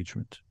user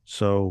engagement.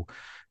 So,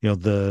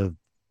 the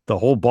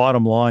whole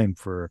bottom line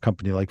for a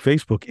company like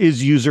Facebook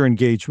is user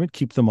engagement,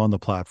 keep them on the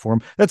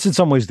platform. That's in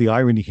some ways the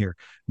irony here.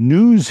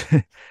 News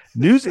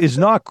is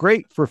not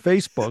great for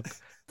Facebook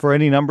for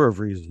any number of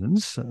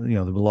reasons.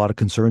 There were a lot of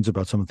concerns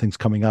about some of the things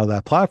coming out of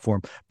that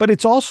platform, but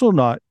it's also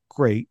not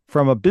great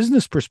from a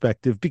business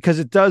perspective because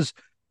it does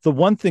the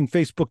one thing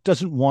Facebook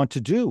doesn't want to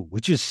do,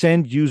 which is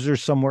send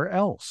users somewhere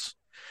else.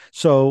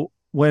 So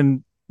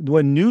when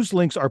news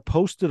links are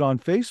posted on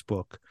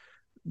Facebook,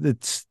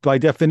 that's by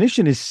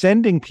definition is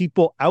sending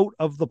people out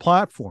of the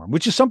platform,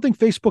 which is something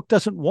Facebook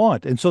doesn't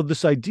want. And so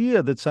this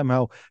idea that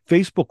somehow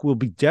Facebook will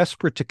be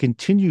desperate to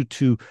continue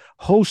to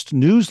host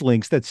news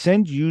links that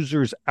send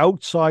users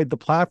outside the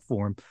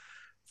platform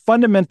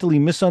fundamentally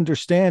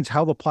misunderstands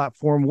how the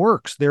platform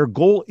works. Their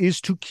goal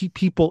is to keep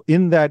people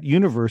in that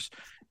universe.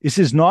 This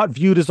is not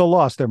viewed as a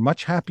loss. They're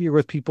much happier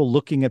with people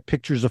looking at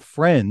pictures of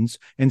friends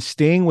and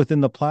staying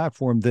within the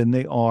platform than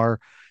they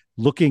are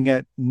looking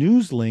at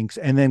news links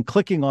and then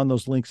clicking on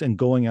those links and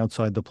going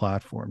outside the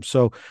platform.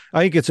 So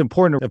I think it's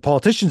important that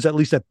politicians, at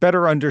least, that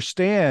better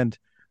understand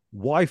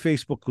why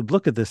Facebook would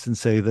look at this and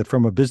say that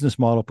from a business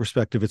model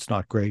perspective, it's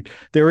not great.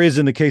 There is,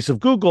 in the case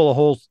of Google, a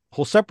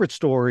whole separate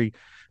story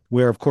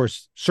where, of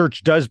course,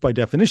 search does by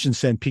definition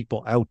send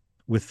people out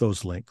with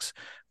those links.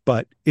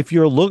 But if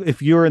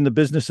you're in the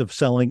business of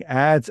selling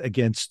ads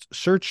against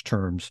search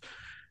terms,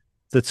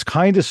 that's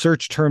kind of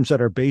search terms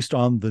that are based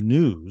on the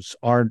news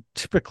are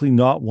typically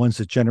not ones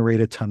that generate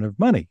a ton of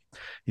money.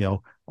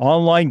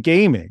 Online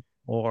gaming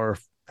or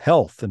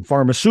health and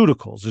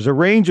pharmaceuticals. There's a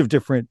range of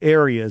different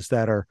areas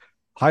that are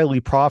highly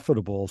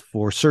profitable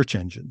for search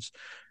engines.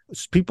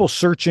 People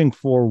searching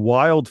for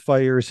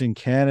wildfires in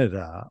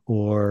Canada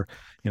or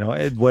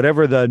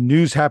whatever the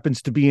news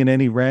happens to be in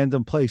any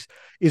random place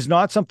is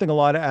not something a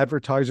lot of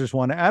advertisers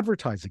want to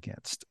advertise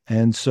against.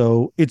 And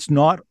so it's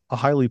not a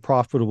highly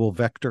profitable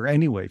vector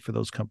anyway for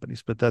those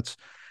companies, but that's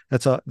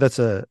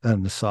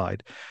an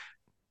aside.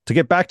 To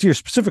get back to your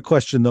specific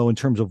question, though, in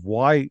terms of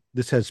why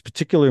this has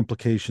particular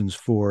implications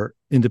for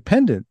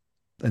independent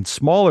and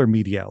smaller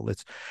media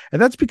outlets,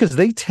 and that's because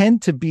they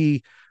tend to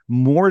be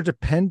more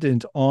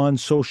dependent on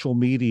social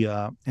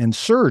media and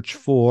search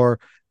for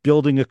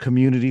building a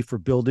community, for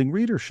building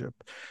readership.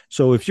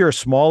 So if you're a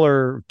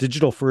smaller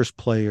digital first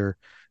player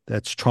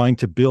that's trying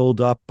to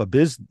build up a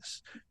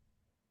business,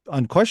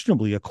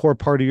 unquestionably a core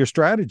part of your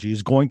strategy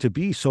is going to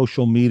be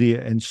social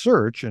media and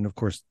search. And of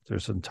course,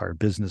 there's an entire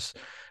business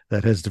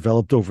that has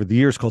developed over the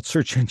years called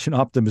search engine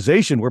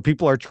optimization, where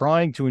people are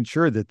trying to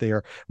ensure that they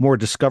are more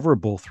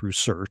discoverable through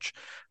search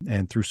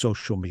and through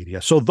social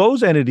media. So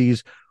those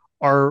entities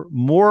are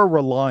more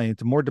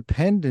reliant, more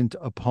dependent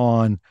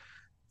upon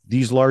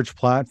these large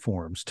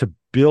platforms to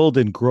build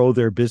and grow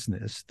their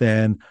business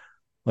than,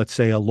 let's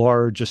say, a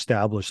large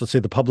established, let's say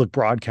the public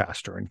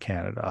broadcaster in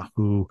Canada,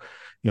 who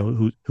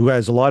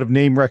has a lot of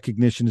name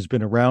recognition, has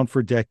been around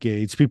for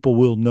decades. People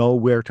will know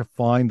where to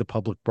find the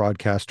public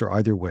broadcaster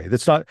either way.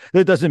 That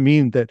doesn't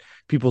mean that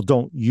people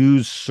don't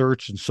use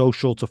search and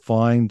social to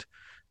find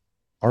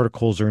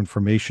articles or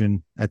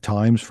information at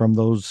times from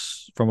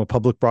a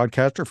public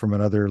broadcaster, from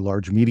another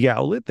large media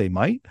outlet. They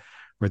might,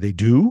 or they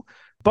do.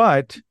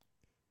 But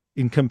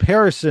in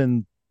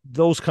comparison,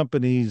 those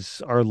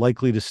companies are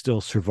likely to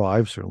still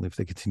survive. Certainly, if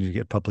they continue to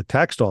get public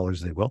tax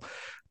dollars, they will.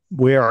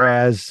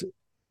 Whereas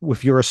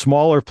if you're a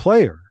smaller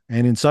player,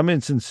 and in some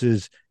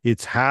instances,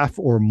 it's half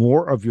or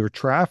more of your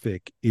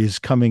traffic is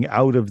coming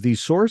out of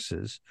these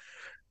sources,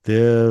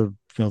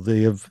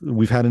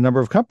 we've had a number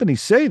of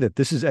companies say that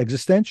this is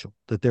existential,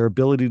 that their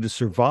ability to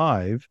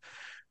survive,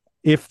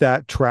 if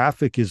that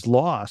traffic is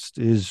lost,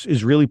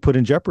 is really put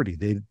in jeopardy.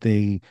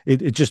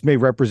 It just may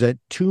represent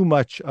too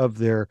much of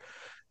their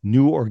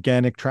new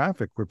organic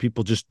traffic, where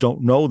people just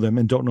don't know them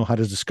and don't know how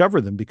to discover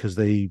them because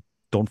they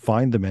don't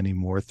find them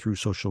anymore through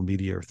social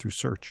media or through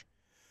search.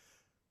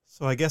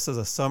 So I guess as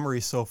a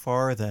summary so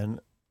far, then,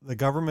 the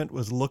government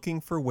was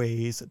looking for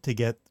ways to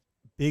get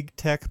big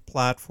tech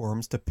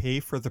platforms to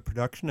pay for the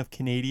production of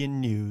Canadian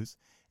news,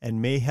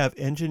 and may have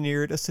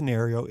engineered a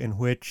scenario in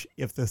which,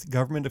 if the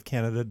government of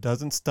Canada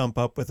doesn't stump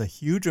up with a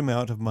huge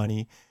amount of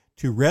money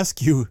to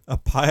rescue a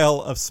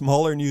pile of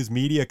smaller news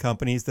media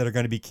companies that are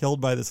going to be killed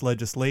by this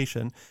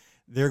legislation,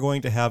 they're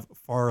going to have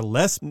far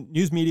less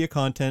news media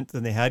content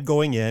than they had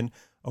going in,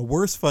 a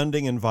worse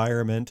funding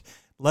environment,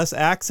 less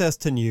access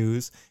to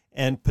news,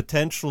 and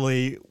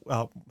potentially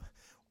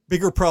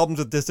bigger problems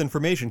with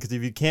disinformation, because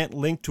if you can't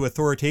link to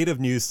authoritative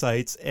news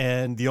sites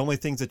and the only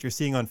things that you're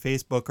seeing on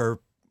Facebook are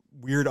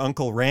weird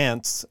uncle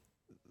rants,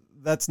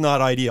 that's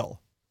not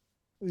ideal.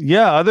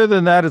 Yeah, other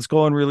than that, it's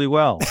going really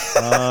well.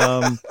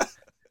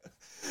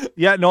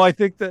 Yeah, no, I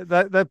think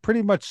that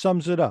pretty much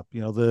sums it up.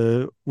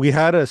 We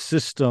had a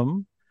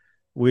system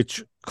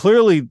which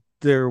clearly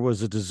there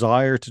was a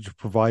desire to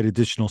provide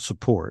additional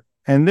support.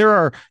 And there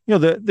are,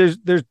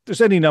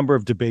 there's any number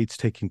of debates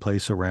taking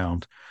place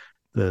around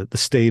the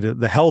state of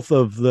the health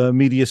of the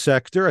media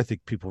sector. I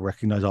think people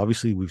recognize,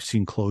 obviously, we've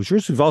seen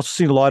closures. We've also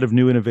seen a lot of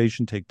new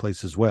innovation take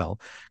place as well.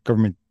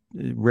 Government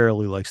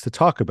rarely likes to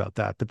talk about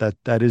that, but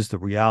that is the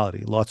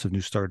reality. Lots of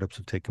new startups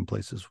have taken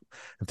place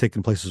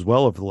as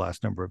well over the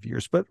last number of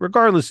years. But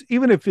regardless,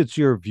 even if it's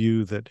your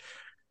view that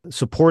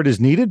support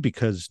is needed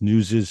because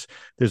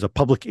there's a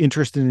public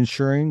interest in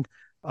ensuring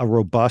a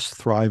robust,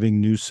 thriving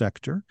news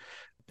sector,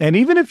 and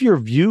even if your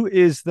view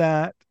is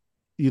that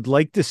you'd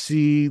like to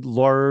see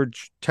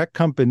large tech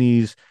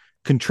companies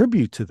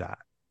contribute to that,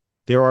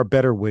 there are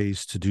better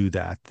ways to do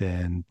that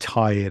than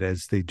tie it,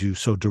 as they do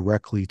so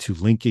directly, to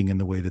linking in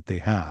the way that they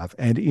have.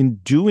 And in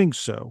doing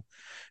so,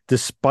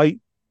 despite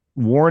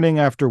warning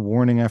after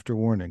warning after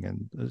warning,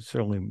 and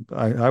certainly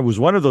I was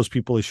one of those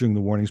people issuing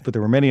the warnings, but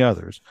there were many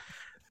others.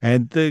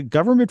 And the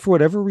government, for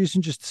whatever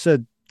reason, just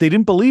said they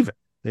didn't believe it.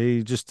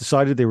 They just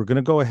decided they were going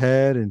to go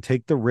ahead and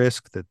take the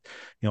risk that,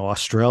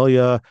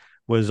 Australia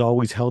was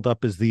always held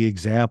up as the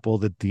example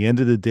that at the end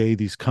of the day,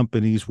 these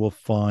companies will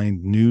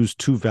find news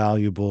too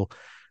valuable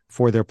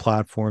for their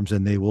platforms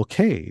and they will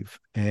cave.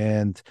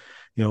 And,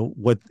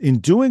 in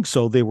doing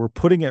so, they were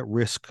putting at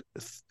risk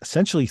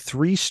essentially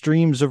three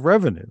streams of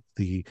revenue.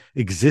 The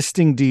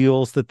existing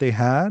deals that they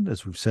had,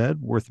 as we've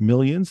said, worth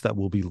millions, that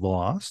will be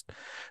lost.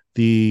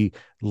 The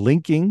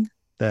linking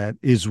that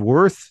is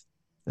worth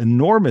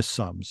enormous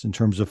sums in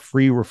terms of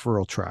free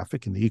referral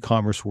traffic. In the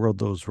e-commerce world,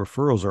 those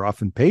referrals are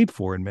often paid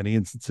for in many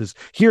instances.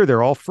 Here,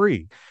 they're all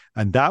free.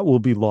 And that will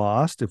be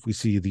lost if we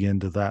see the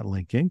end of that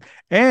linking.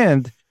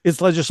 And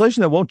it's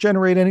legislation that won't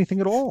generate anything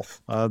at all.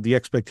 The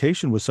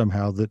expectation was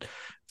somehow that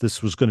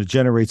this was going to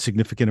generate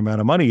significant amount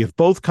of money. If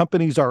both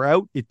companies are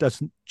out, it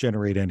doesn't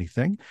generate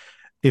anything.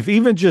 If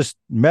even just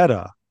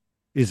Meta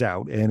is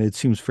out, and it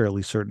seems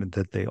fairly certain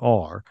that they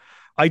are,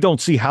 I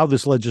don't see how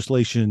this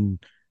legislation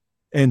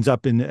ends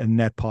up in a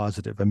net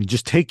positive. I mean,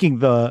 just taking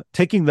the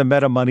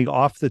Meta money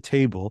off the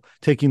table,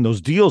 taking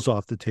those deals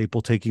off the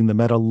table, taking the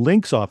Meta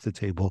links off the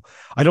table,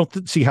 I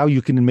don't see how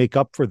you can make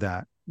up for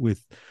that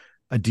with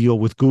a deal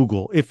with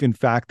Google, if in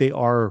fact they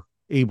are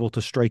able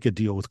to strike a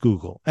deal with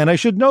Google. And I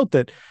should note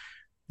that,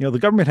 the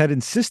government had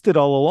insisted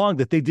all along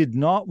that they did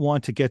not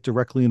want to get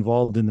directly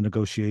involved in the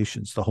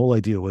negotiations. The whole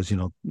idea was,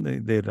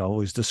 they'd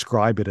always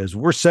describe it as,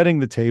 we're setting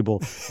the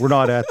table, we're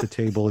not at the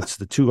table, it's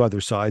the two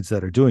other sides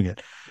that are doing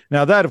it.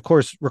 Now, that, of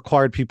course,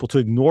 required people to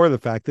ignore the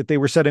fact that they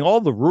were setting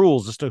all the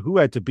rules as to who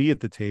had to be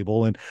at the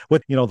table and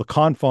what, the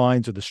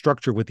confines or the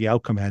structure, what the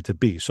outcome had to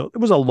be. So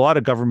there was a lot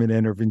of government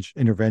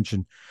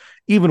intervention,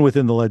 even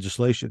within the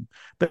legislation.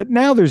 But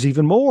now there's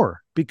even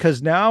more,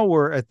 because now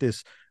we're at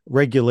this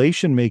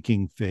regulation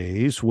making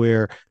phase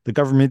where the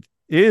government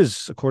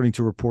is, according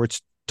to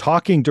reports,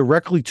 talking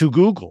directly to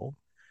Google,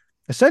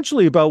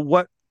 essentially about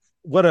what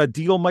a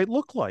deal might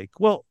look like.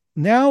 Well,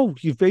 now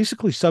you've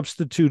basically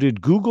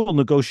substituted Google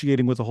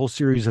negotiating with a whole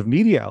series of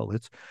media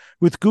outlets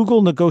with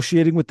Google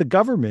negotiating with the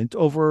government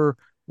over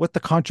what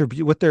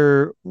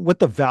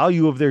the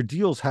value of their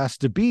deals has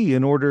to be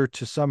in order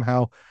to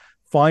somehow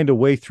find a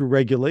way through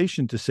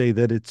regulation to say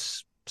that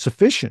it's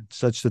sufficient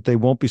such that they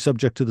won't be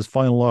subject to this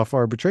final law of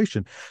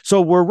arbitration.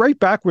 So we're right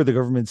back where the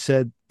government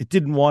said it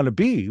didn't want to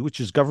be, which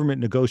is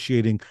government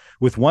negotiating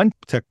with one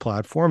tech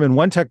platform and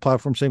one tech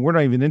platform saying, we're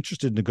not even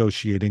interested in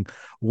negotiating.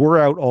 We're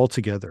out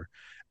altogether.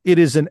 It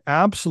is an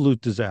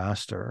absolute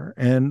disaster.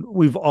 And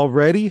we've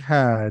already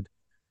had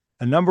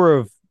a number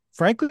of,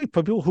 frankly,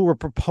 people who were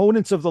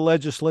proponents of the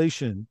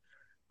legislation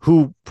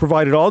who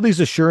provided all these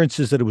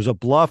assurances that it was a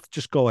bluff,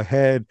 just go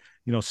ahead,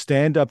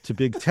 stand up to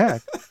big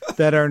tech,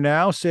 that are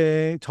now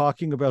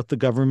talking about the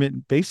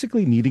government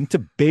basically needing to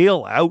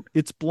bail out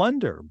its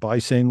blunder by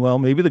saying, well,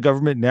 maybe the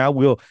government now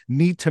will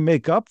need to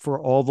make up for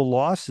all the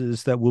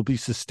losses that will be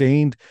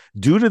sustained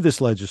due to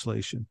this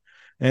legislation.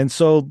 And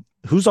so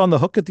who's on the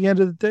hook at the end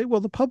of the day?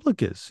 Well, the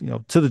public is,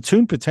 to the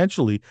tune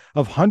potentially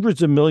of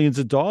hundreds of millions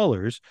of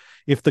dollars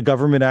if the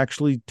government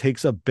actually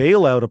takes a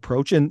bailout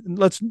approach. And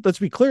let's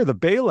be clear, the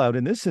bailout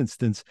in this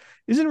instance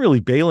isn't really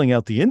bailing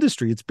out the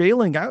industry. It's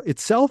bailing out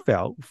itself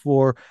out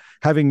for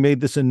having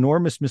made this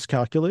enormous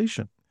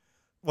miscalculation.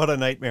 What a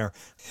nightmare.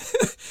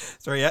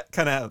 Sorry, I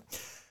kind of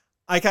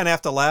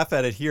have to laugh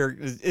at it here.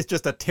 It's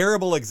just a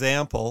terrible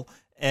example.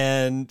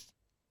 And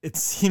it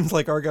seems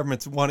like our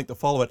government's wanting to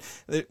follow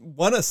it.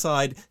 One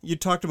aside, you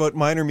talked about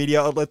minor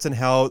media outlets and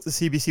how the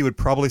CBC would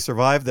probably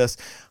survive this.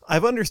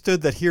 I've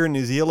understood that here in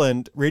New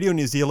Zealand, Radio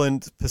New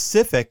Zealand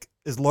Pacific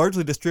is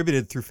largely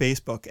distributed through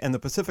Facebook, and the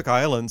Pacific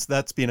Islands,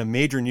 that's been a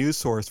major news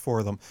source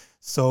for them.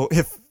 So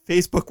if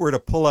Facebook were to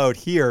pull out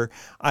here,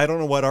 I don't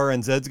know what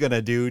RNZ's going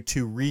to do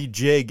to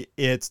rejig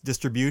its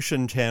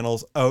distribution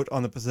channels out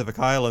on the Pacific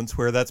Islands,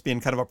 where that's been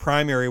kind of a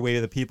primary way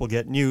that people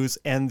get news,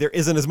 and there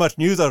isn't as much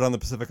news out on the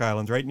Pacific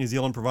Islands, right? New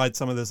Zealand provides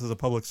some of this as a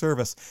public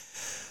service.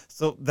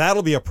 So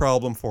that'll be a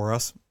problem for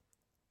us.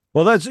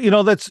 Well, listen,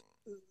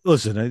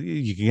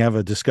 you can have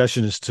a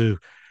discussion as to,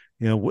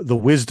 the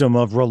wisdom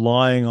of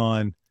relying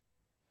on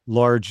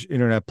large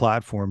internet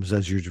platforms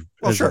as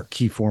a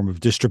key form of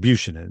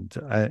distribution.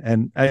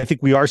 And I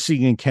think we are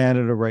seeing in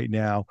Canada right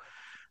now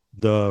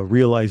the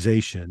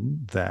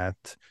realization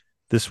that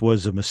this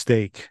was a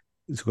mistake,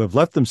 who have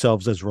left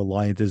themselves as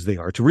reliant as they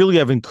are, to really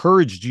have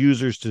encouraged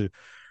users to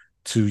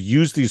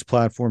use these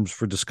platforms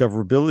for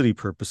discoverability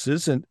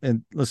purposes. And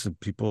listen,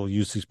 people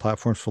use these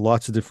platforms for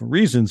lots of different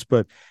reasons,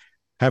 but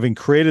having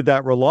created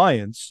that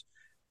reliance,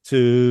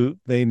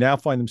 they now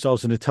find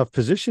themselves in a tough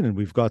position. And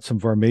we've got some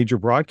of our major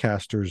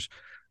broadcasters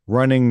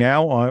running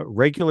now on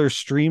regular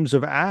streams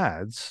of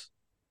ads,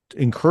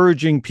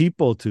 encouraging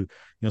people to,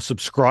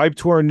 subscribe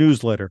to our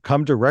newsletter,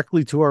 come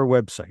directly to our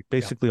website,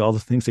 basically all the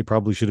things they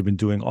probably should have been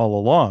doing all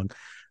along,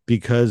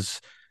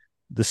 because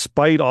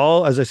despite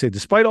all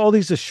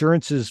these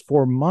assurances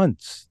for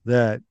months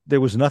that there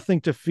was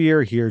nothing to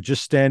fear here,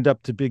 just stand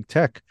up to big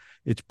tech,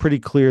 it's pretty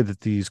clear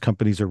that these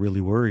companies are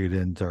really worried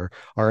and are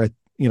at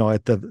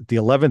the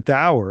 11th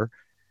hour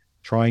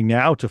trying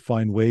now to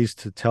find ways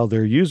to tell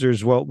their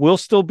users, well, we'll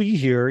still be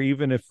here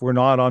even if we're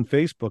not on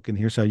Facebook, and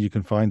here's how you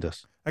can find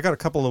us. I got a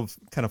couple of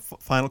kind of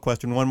final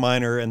question, one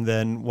minor and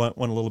then one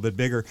a little bit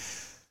bigger.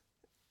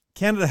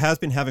 Canada has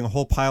been having a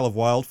whole pile of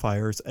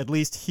wildfires. At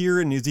least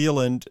here in New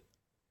Zealand,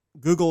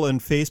 Google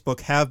and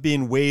Facebook have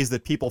been ways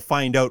that people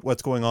find out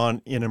what's going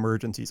on in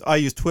emergencies. I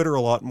use Twitter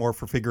a lot more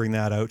for figuring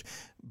that out,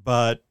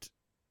 but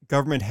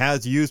government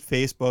has used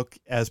Facebook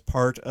as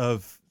part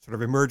of sort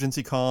of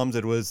emergency comms.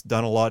 It was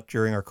done a lot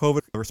during our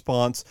COVID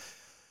response.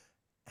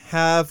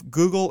 Have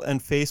Google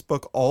and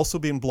Facebook also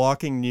been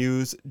blocking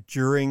news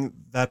during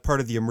that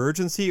part of the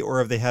emergency, or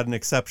have they had an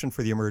exception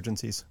for the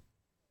emergencies?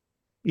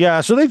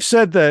 Yeah, so they've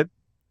said that,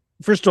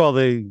 first of all,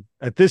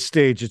 at this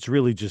stage, it's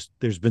really just,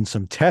 there's been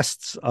some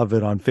tests of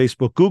it on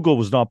Facebook. Google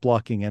was not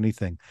blocking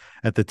anything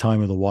at the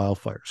time of the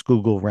wildfires.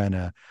 Google ran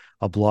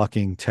a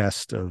blocking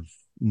test of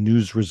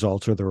news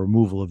results or the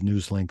removal of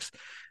news links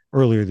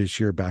earlier this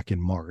year, back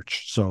in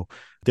March. So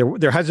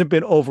there hasn't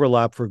been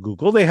overlap for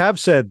Google. They have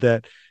said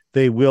that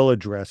they will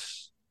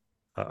address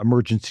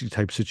emergency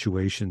type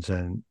situations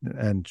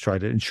and try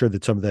to ensure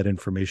that some of that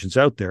information's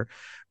out there.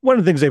 One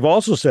of the things they've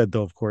also said,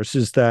 though, of course,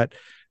 is that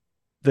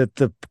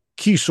the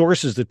key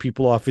sources that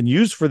people often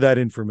use for that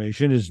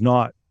information is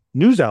not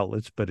news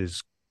outlets, but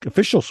is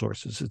official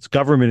sources. It's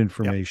government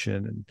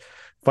information and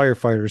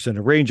firefighters and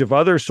a range of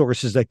other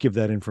sources that give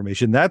that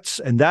information.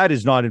 That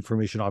is not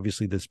information,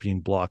 obviously, that's being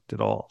blocked at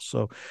all.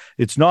 So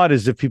it's not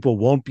as if people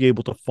won't be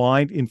able to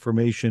find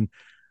information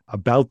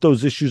about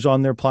those issues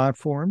on their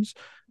platforms,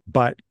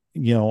 but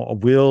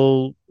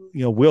will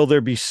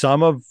there be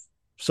some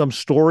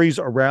stories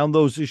around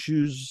those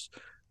issues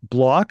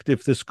blocked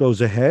if this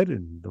goes ahead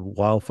and the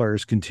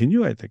wildfires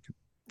continue? I think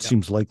it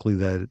seems likely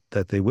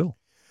that they will.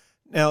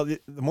 Now, the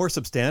more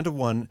substantive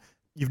one,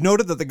 You've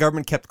noted that the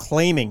government kept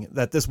claiming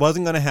that this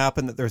wasn't going to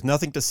happen, that there's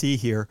nothing to see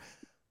here.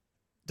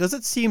 Does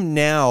it seem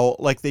now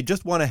like they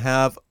just want to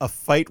have a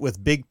fight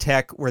with big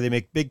tech where they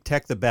make big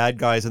tech the bad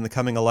guys in the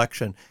coming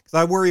election? Because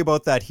I worry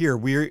about that here.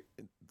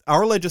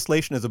 Our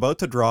legislation is about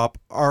to drop.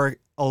 Our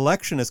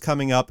election is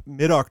coming up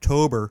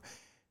mid-October.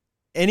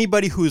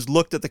 Anybody who's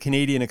looked at the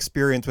Canadian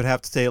experience would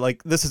have to say,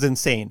 like, this is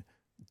insane.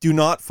 Do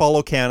not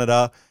follow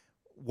Canada.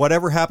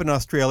 Whatever happened in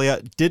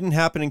Australia didn't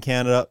happen in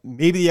Canada.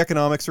 Maybe the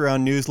economics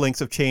around news links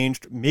have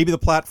changed. Maybe the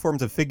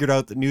platforms have figured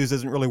out that news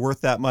isn't really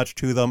worth that much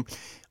to them.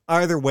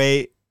 Either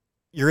way,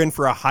 you're in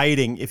for a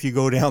hiding if you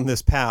go down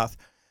this path.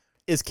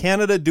 Is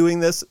Canada doing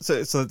this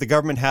so that the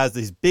government has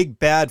these big,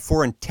 bad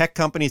foreign tech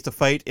companies to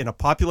fight in a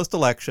populist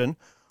election,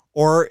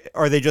 or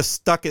are they just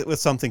stuck with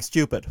something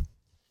stupid?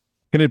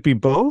 Can it be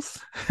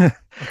both?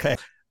 Okay.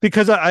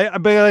 Because I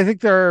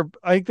think there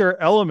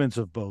are elements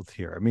of both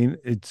here. I mean,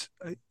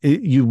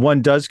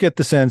 one does get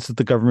the sense that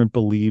the government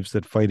believes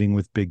that fighting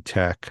with big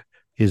tech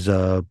is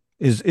a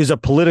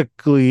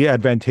politically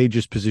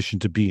advantageous position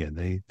to be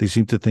in. They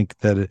seem to think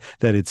that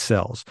it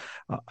sells.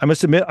 I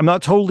must admit, I'm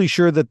not totally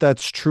sure that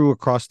that's true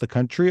across the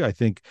country. I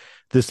think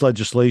this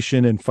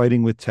legislation and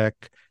fighting with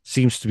tech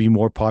seems to be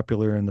more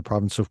popular in the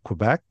province of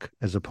Quebec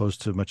as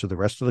opposed to much of the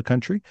rest of the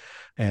country,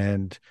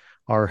 and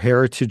our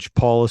heritage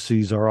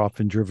policies are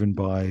often driven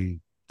by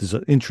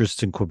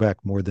interests in Quebec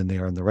more than they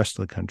are in the rest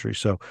of the country.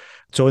 So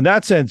in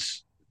that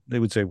sense, they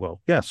would say,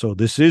 well, yeah, so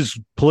this is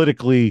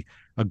politically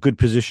a good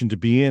position to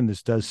be in.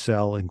 This does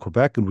sell in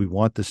Quebec, and we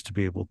want to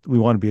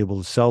be able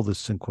to sell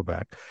this in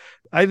Quebec.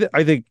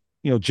 I think,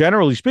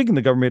 generally speaking,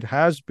 the government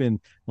has been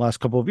the last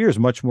couple of years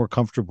much more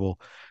comfortable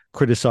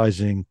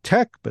criticizing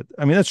tech. But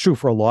I mean, that's true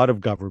for a lot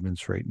of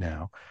governments right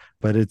now,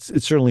 but it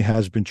certainly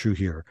has been true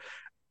here.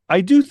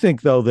 I do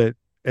think, though, that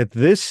at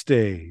this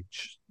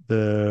stage,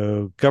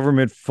 the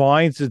government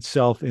finds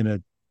itself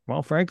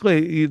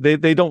frankly,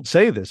 they don't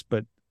say this,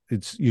 but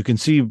you can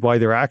see by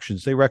their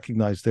actions, they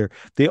recognize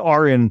they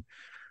are in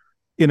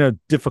a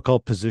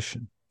difficult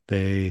position.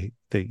 They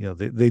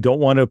don't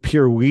want to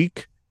appear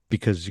weak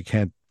because you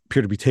can't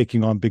appear to be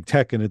taking on big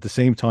tech and at the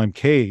same time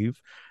cave,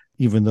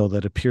 even though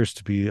that appears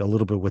to be a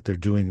little bit what they're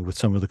doing with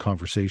some of the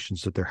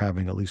conversations that they're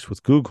having, at least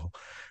with Google.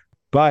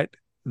 But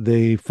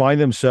they find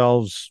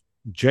themselves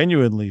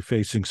genuinely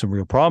facing some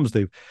real problems.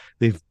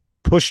 They've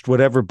pushed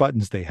whatever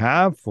buttons they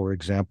have. For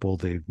example,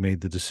 they've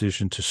made the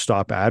decision to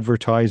stop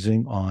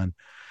advertising on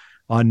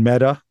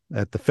Meta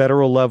at the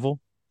federal level.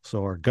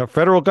 So our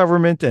federal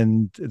government,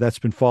 and that's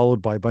been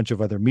followed by a bunch of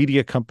other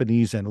media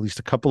companies and at least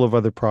a couple of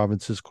other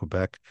provinces,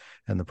 Quebec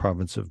and the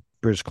province of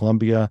British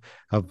Columbia,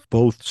 have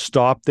both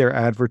stopped their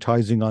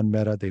advertising on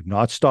Meta. They've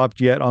not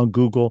stopped yet on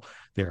Google.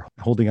 They're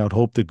holding out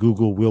hope that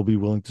Google will be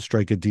willing to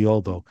strike a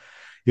deal, though.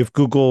 If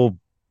Google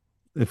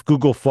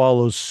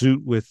follows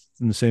suit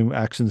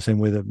acts in the same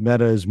way that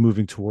Meta is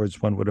moving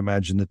towards, one would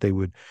imagine that they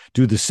would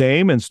do the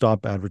same and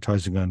stop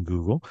advertising on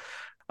Google.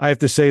 I have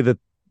to say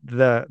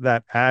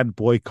that ad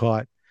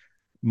boycott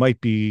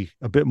might be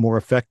a bit more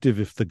effective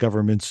if the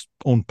government's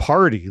own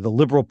party, the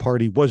Liberal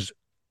Party, was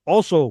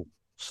also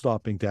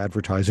stopping to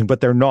advertising, but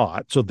they're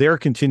not. So they're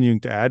continuing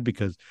to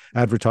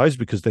advertise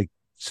because they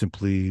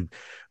simply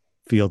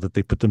feel that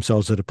they put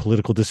themselves at a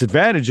political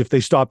disadvantage if they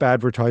stop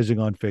advertising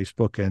on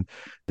Facebook, and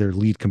their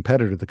lead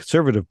competitor, the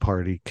Conservative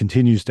Party,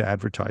 continues to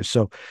advertise.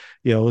 So,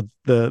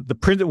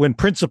 when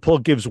principle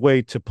gives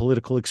way to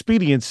political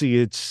expediency,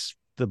 it's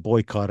the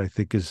boycott, I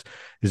think, is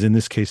in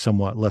this case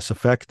somewhat less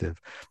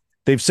effective.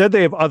 They've said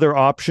they have other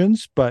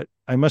options, but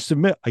I must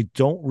admit, I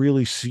don't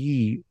really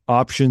see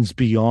options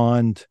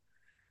beyond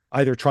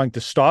either trying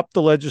to stop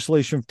the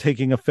legislation from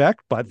taking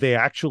effect, but they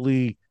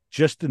actually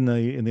just in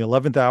the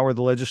 11th hour of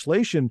the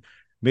legislation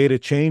made a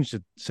change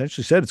that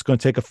essentially said it's going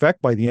to take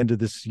effect by the end of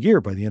this year,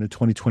 by the end of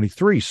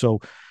 2023. So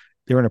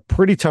they're in a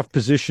pretty tough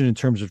position in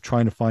terms of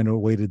trying to find a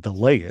way to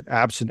delay it,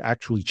 absent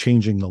actually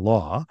changing the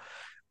law.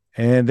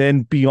 And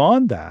then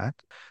beyond that,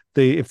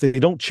 if they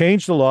don't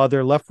change the law,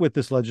 they're left with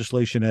this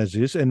legislation as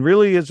is. And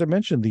really, as I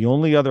mentioned, the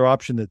only other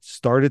option that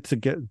started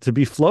to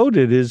be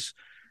floated is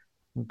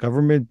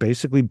government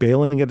basically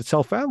bailing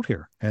itself out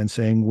here and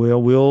saying,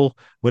 we'll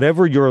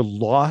whatever your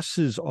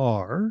losses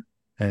are,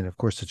 and of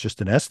course it's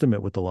just an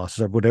estimate what the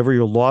losses are, whatever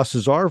your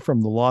losses are from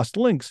the lost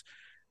links,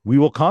 we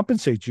will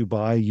compensate you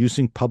by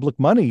using public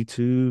money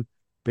to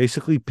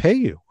basically pay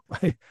you.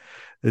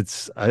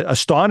 It's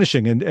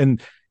astonishing.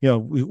 And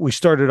we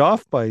started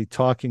off by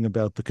talking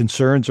about the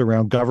concerns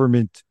around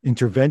government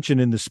intervention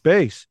in the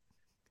space,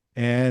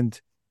 and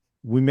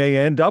we may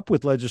end up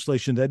with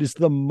legislation that is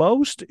the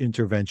most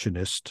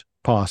interventionist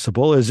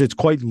possible, as it's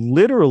quite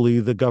literally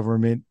the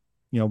government,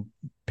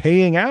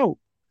 paying out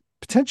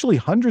potentially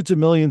hundreds of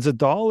millions of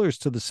dollars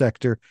to the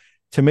sector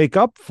to make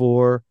up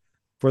for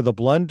the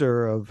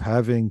blunder of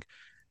having,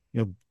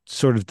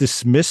 sort of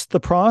dismissed the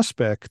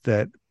prospect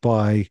that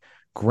by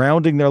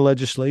grounding their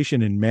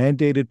legislation in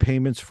mandated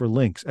payments for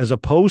links, as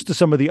opposed to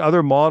some of the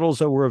other models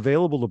that were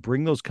available to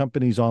bring those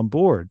companies on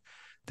board,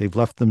 they've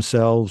left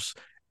themselves,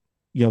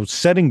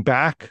 setting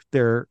back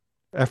their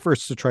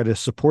efforts to try to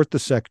support the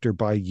sector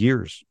by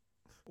years.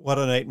 What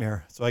a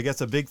nightmare. So I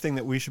guess a big thing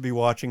that we should be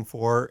watching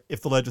for,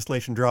 if the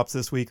legislation drops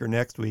this week or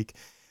next week,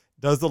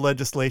 does the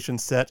legislation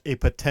set a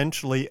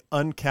potentially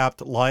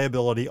uncapped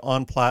liability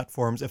on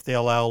platforms if they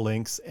allow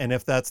links? And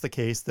if that's the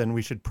case, then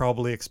we should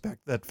probably expect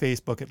that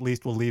Facebook at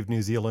least will leave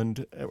New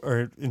Zealand,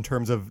 or in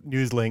terms of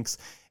news links,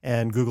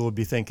 and Google would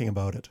be thinking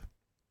about it.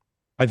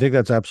 I think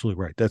that's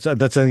absolutely right. That's I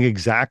think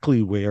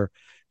exactly where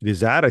it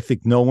is at. I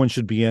think no one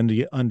should be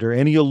under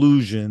any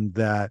illusion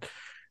that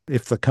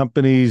if the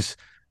companies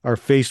are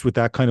faced with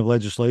that kind of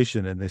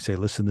legislation and they say,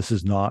 listen, this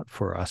is not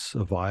for us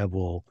a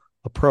viable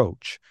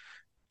approach,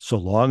 so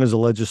long as the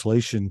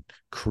legislation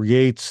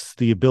creates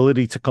the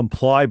ability to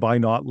comply by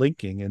not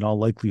linking, in all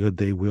likelihood,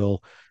 they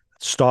will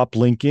stop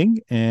linking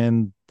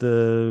and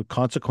the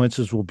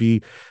consequences will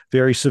be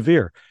very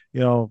severe.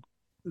 Our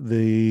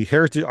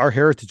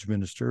heritage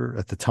minister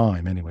at the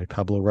time, anyway,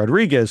 Pablo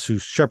Rodriguez, who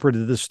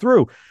shepherded this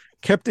through,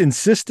 kept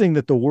insisting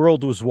that the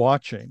world was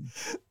watching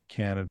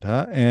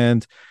Canada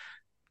and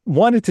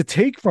wanted to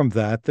take from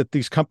that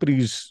these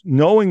companies,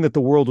 knowing that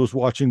the world was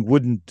watching,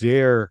 wouldn't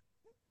dare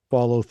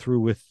follow through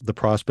with the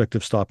prospect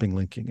of stopping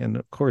linking. And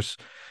of course,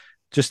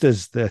 just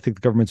as I think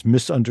the government's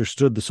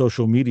misunderstood the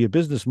social media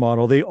business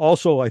model, they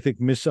also, I think,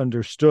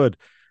 misunderstood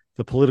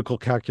the political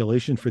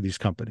calculation for these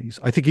companies.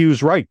 I think he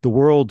was right. The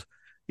world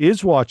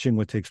is watching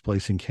what takes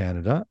place in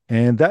Canada,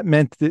 and that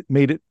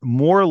made it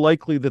more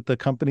likely that the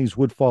companies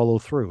would follow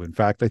through. In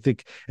fact, I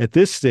think at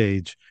this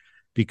stage,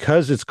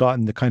 because it's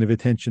gotten the kind of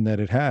attention that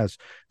it has,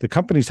 the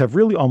companies have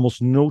really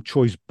almost no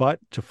choice but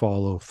to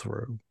follow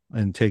through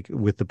and take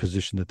with the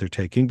position that they're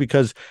taking,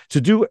 because to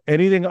do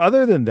anything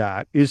other than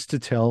that is to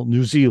tell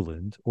New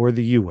Zealand or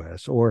the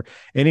US or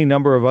any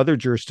number of other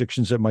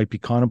jurisdictions that might be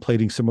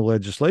contemplating similar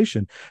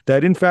legislation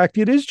that in fact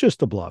it is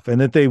just a bluff and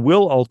that they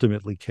will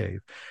ultimately cave.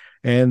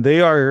 And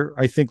they are,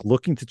 I think,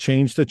 looking to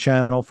change the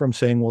channel from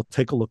saying, well,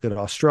 take a look at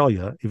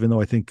Australia, even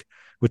though I think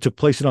what took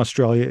place in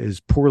Australia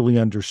is poorly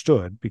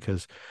understood,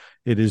 because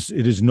it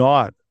is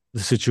not the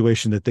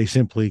situation that they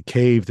simply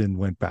caved and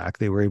went back.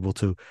 They were able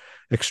to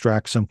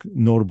extract some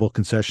notable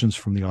concessions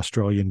from the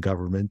Australian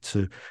government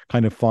to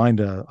kind of find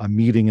a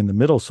meeting in the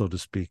middle, so to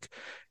speak.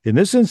 In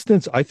this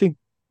instance, I think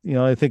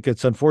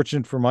it's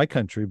unfortunate for my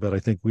country, but I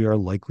think we are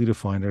likely to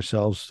find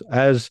ourselves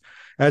as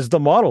the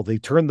model. They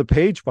turned the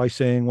page by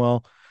saying,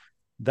 well,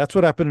 that's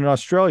what happened in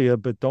Australia,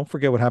 but don't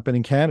forget what happened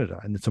in Canada.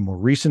 And it's a more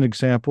recent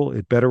example.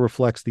 It better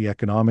reflects the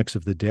economics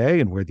of the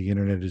day and where the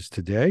internet is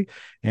today,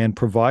 and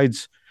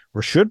provides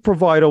or should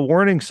provide a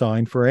warning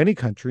sign for any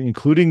country,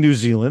 including New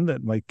Zealand,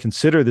 that might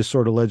consider this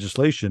sort of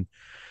legislation,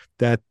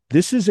 that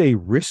this is a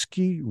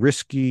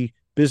risky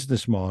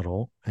business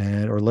model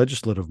or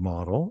legislative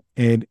model.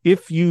 And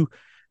if you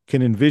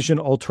can envision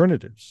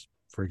alternatives,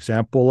 for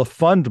example, a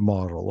fund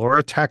model or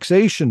a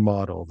taxation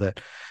model that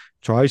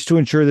tries to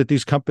ensure that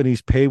these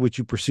companies pay what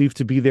you perceive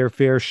to be their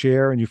fair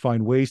share, and you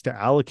find ways to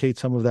allocate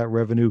some of that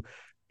revenue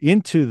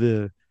into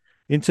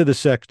the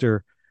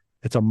sector,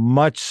 it's a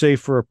much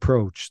safer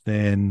approach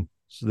than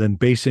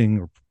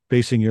basing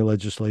your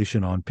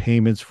legislation on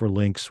payments for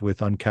links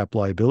with uncapped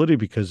liability,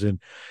 because then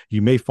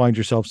you may find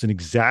yourselves in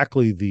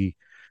exactly the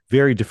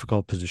very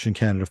difficult position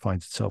Canada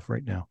finds itself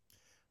right now.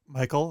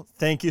 Michael,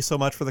 thank you so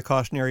much for the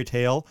cautionary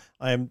tale.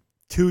 I'm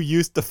too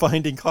used to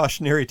finding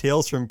cautionary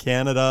tales from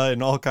Canada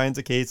in all kinds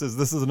of cases.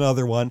 This is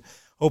another one.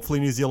 Hopefully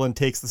New Zealand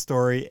takes the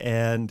story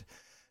and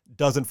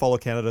doesn't follow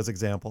Canada's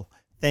example.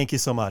 Thank you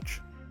so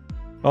much.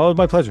 Oh,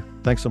 my pleasure.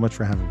 Thanks so much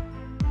for having me.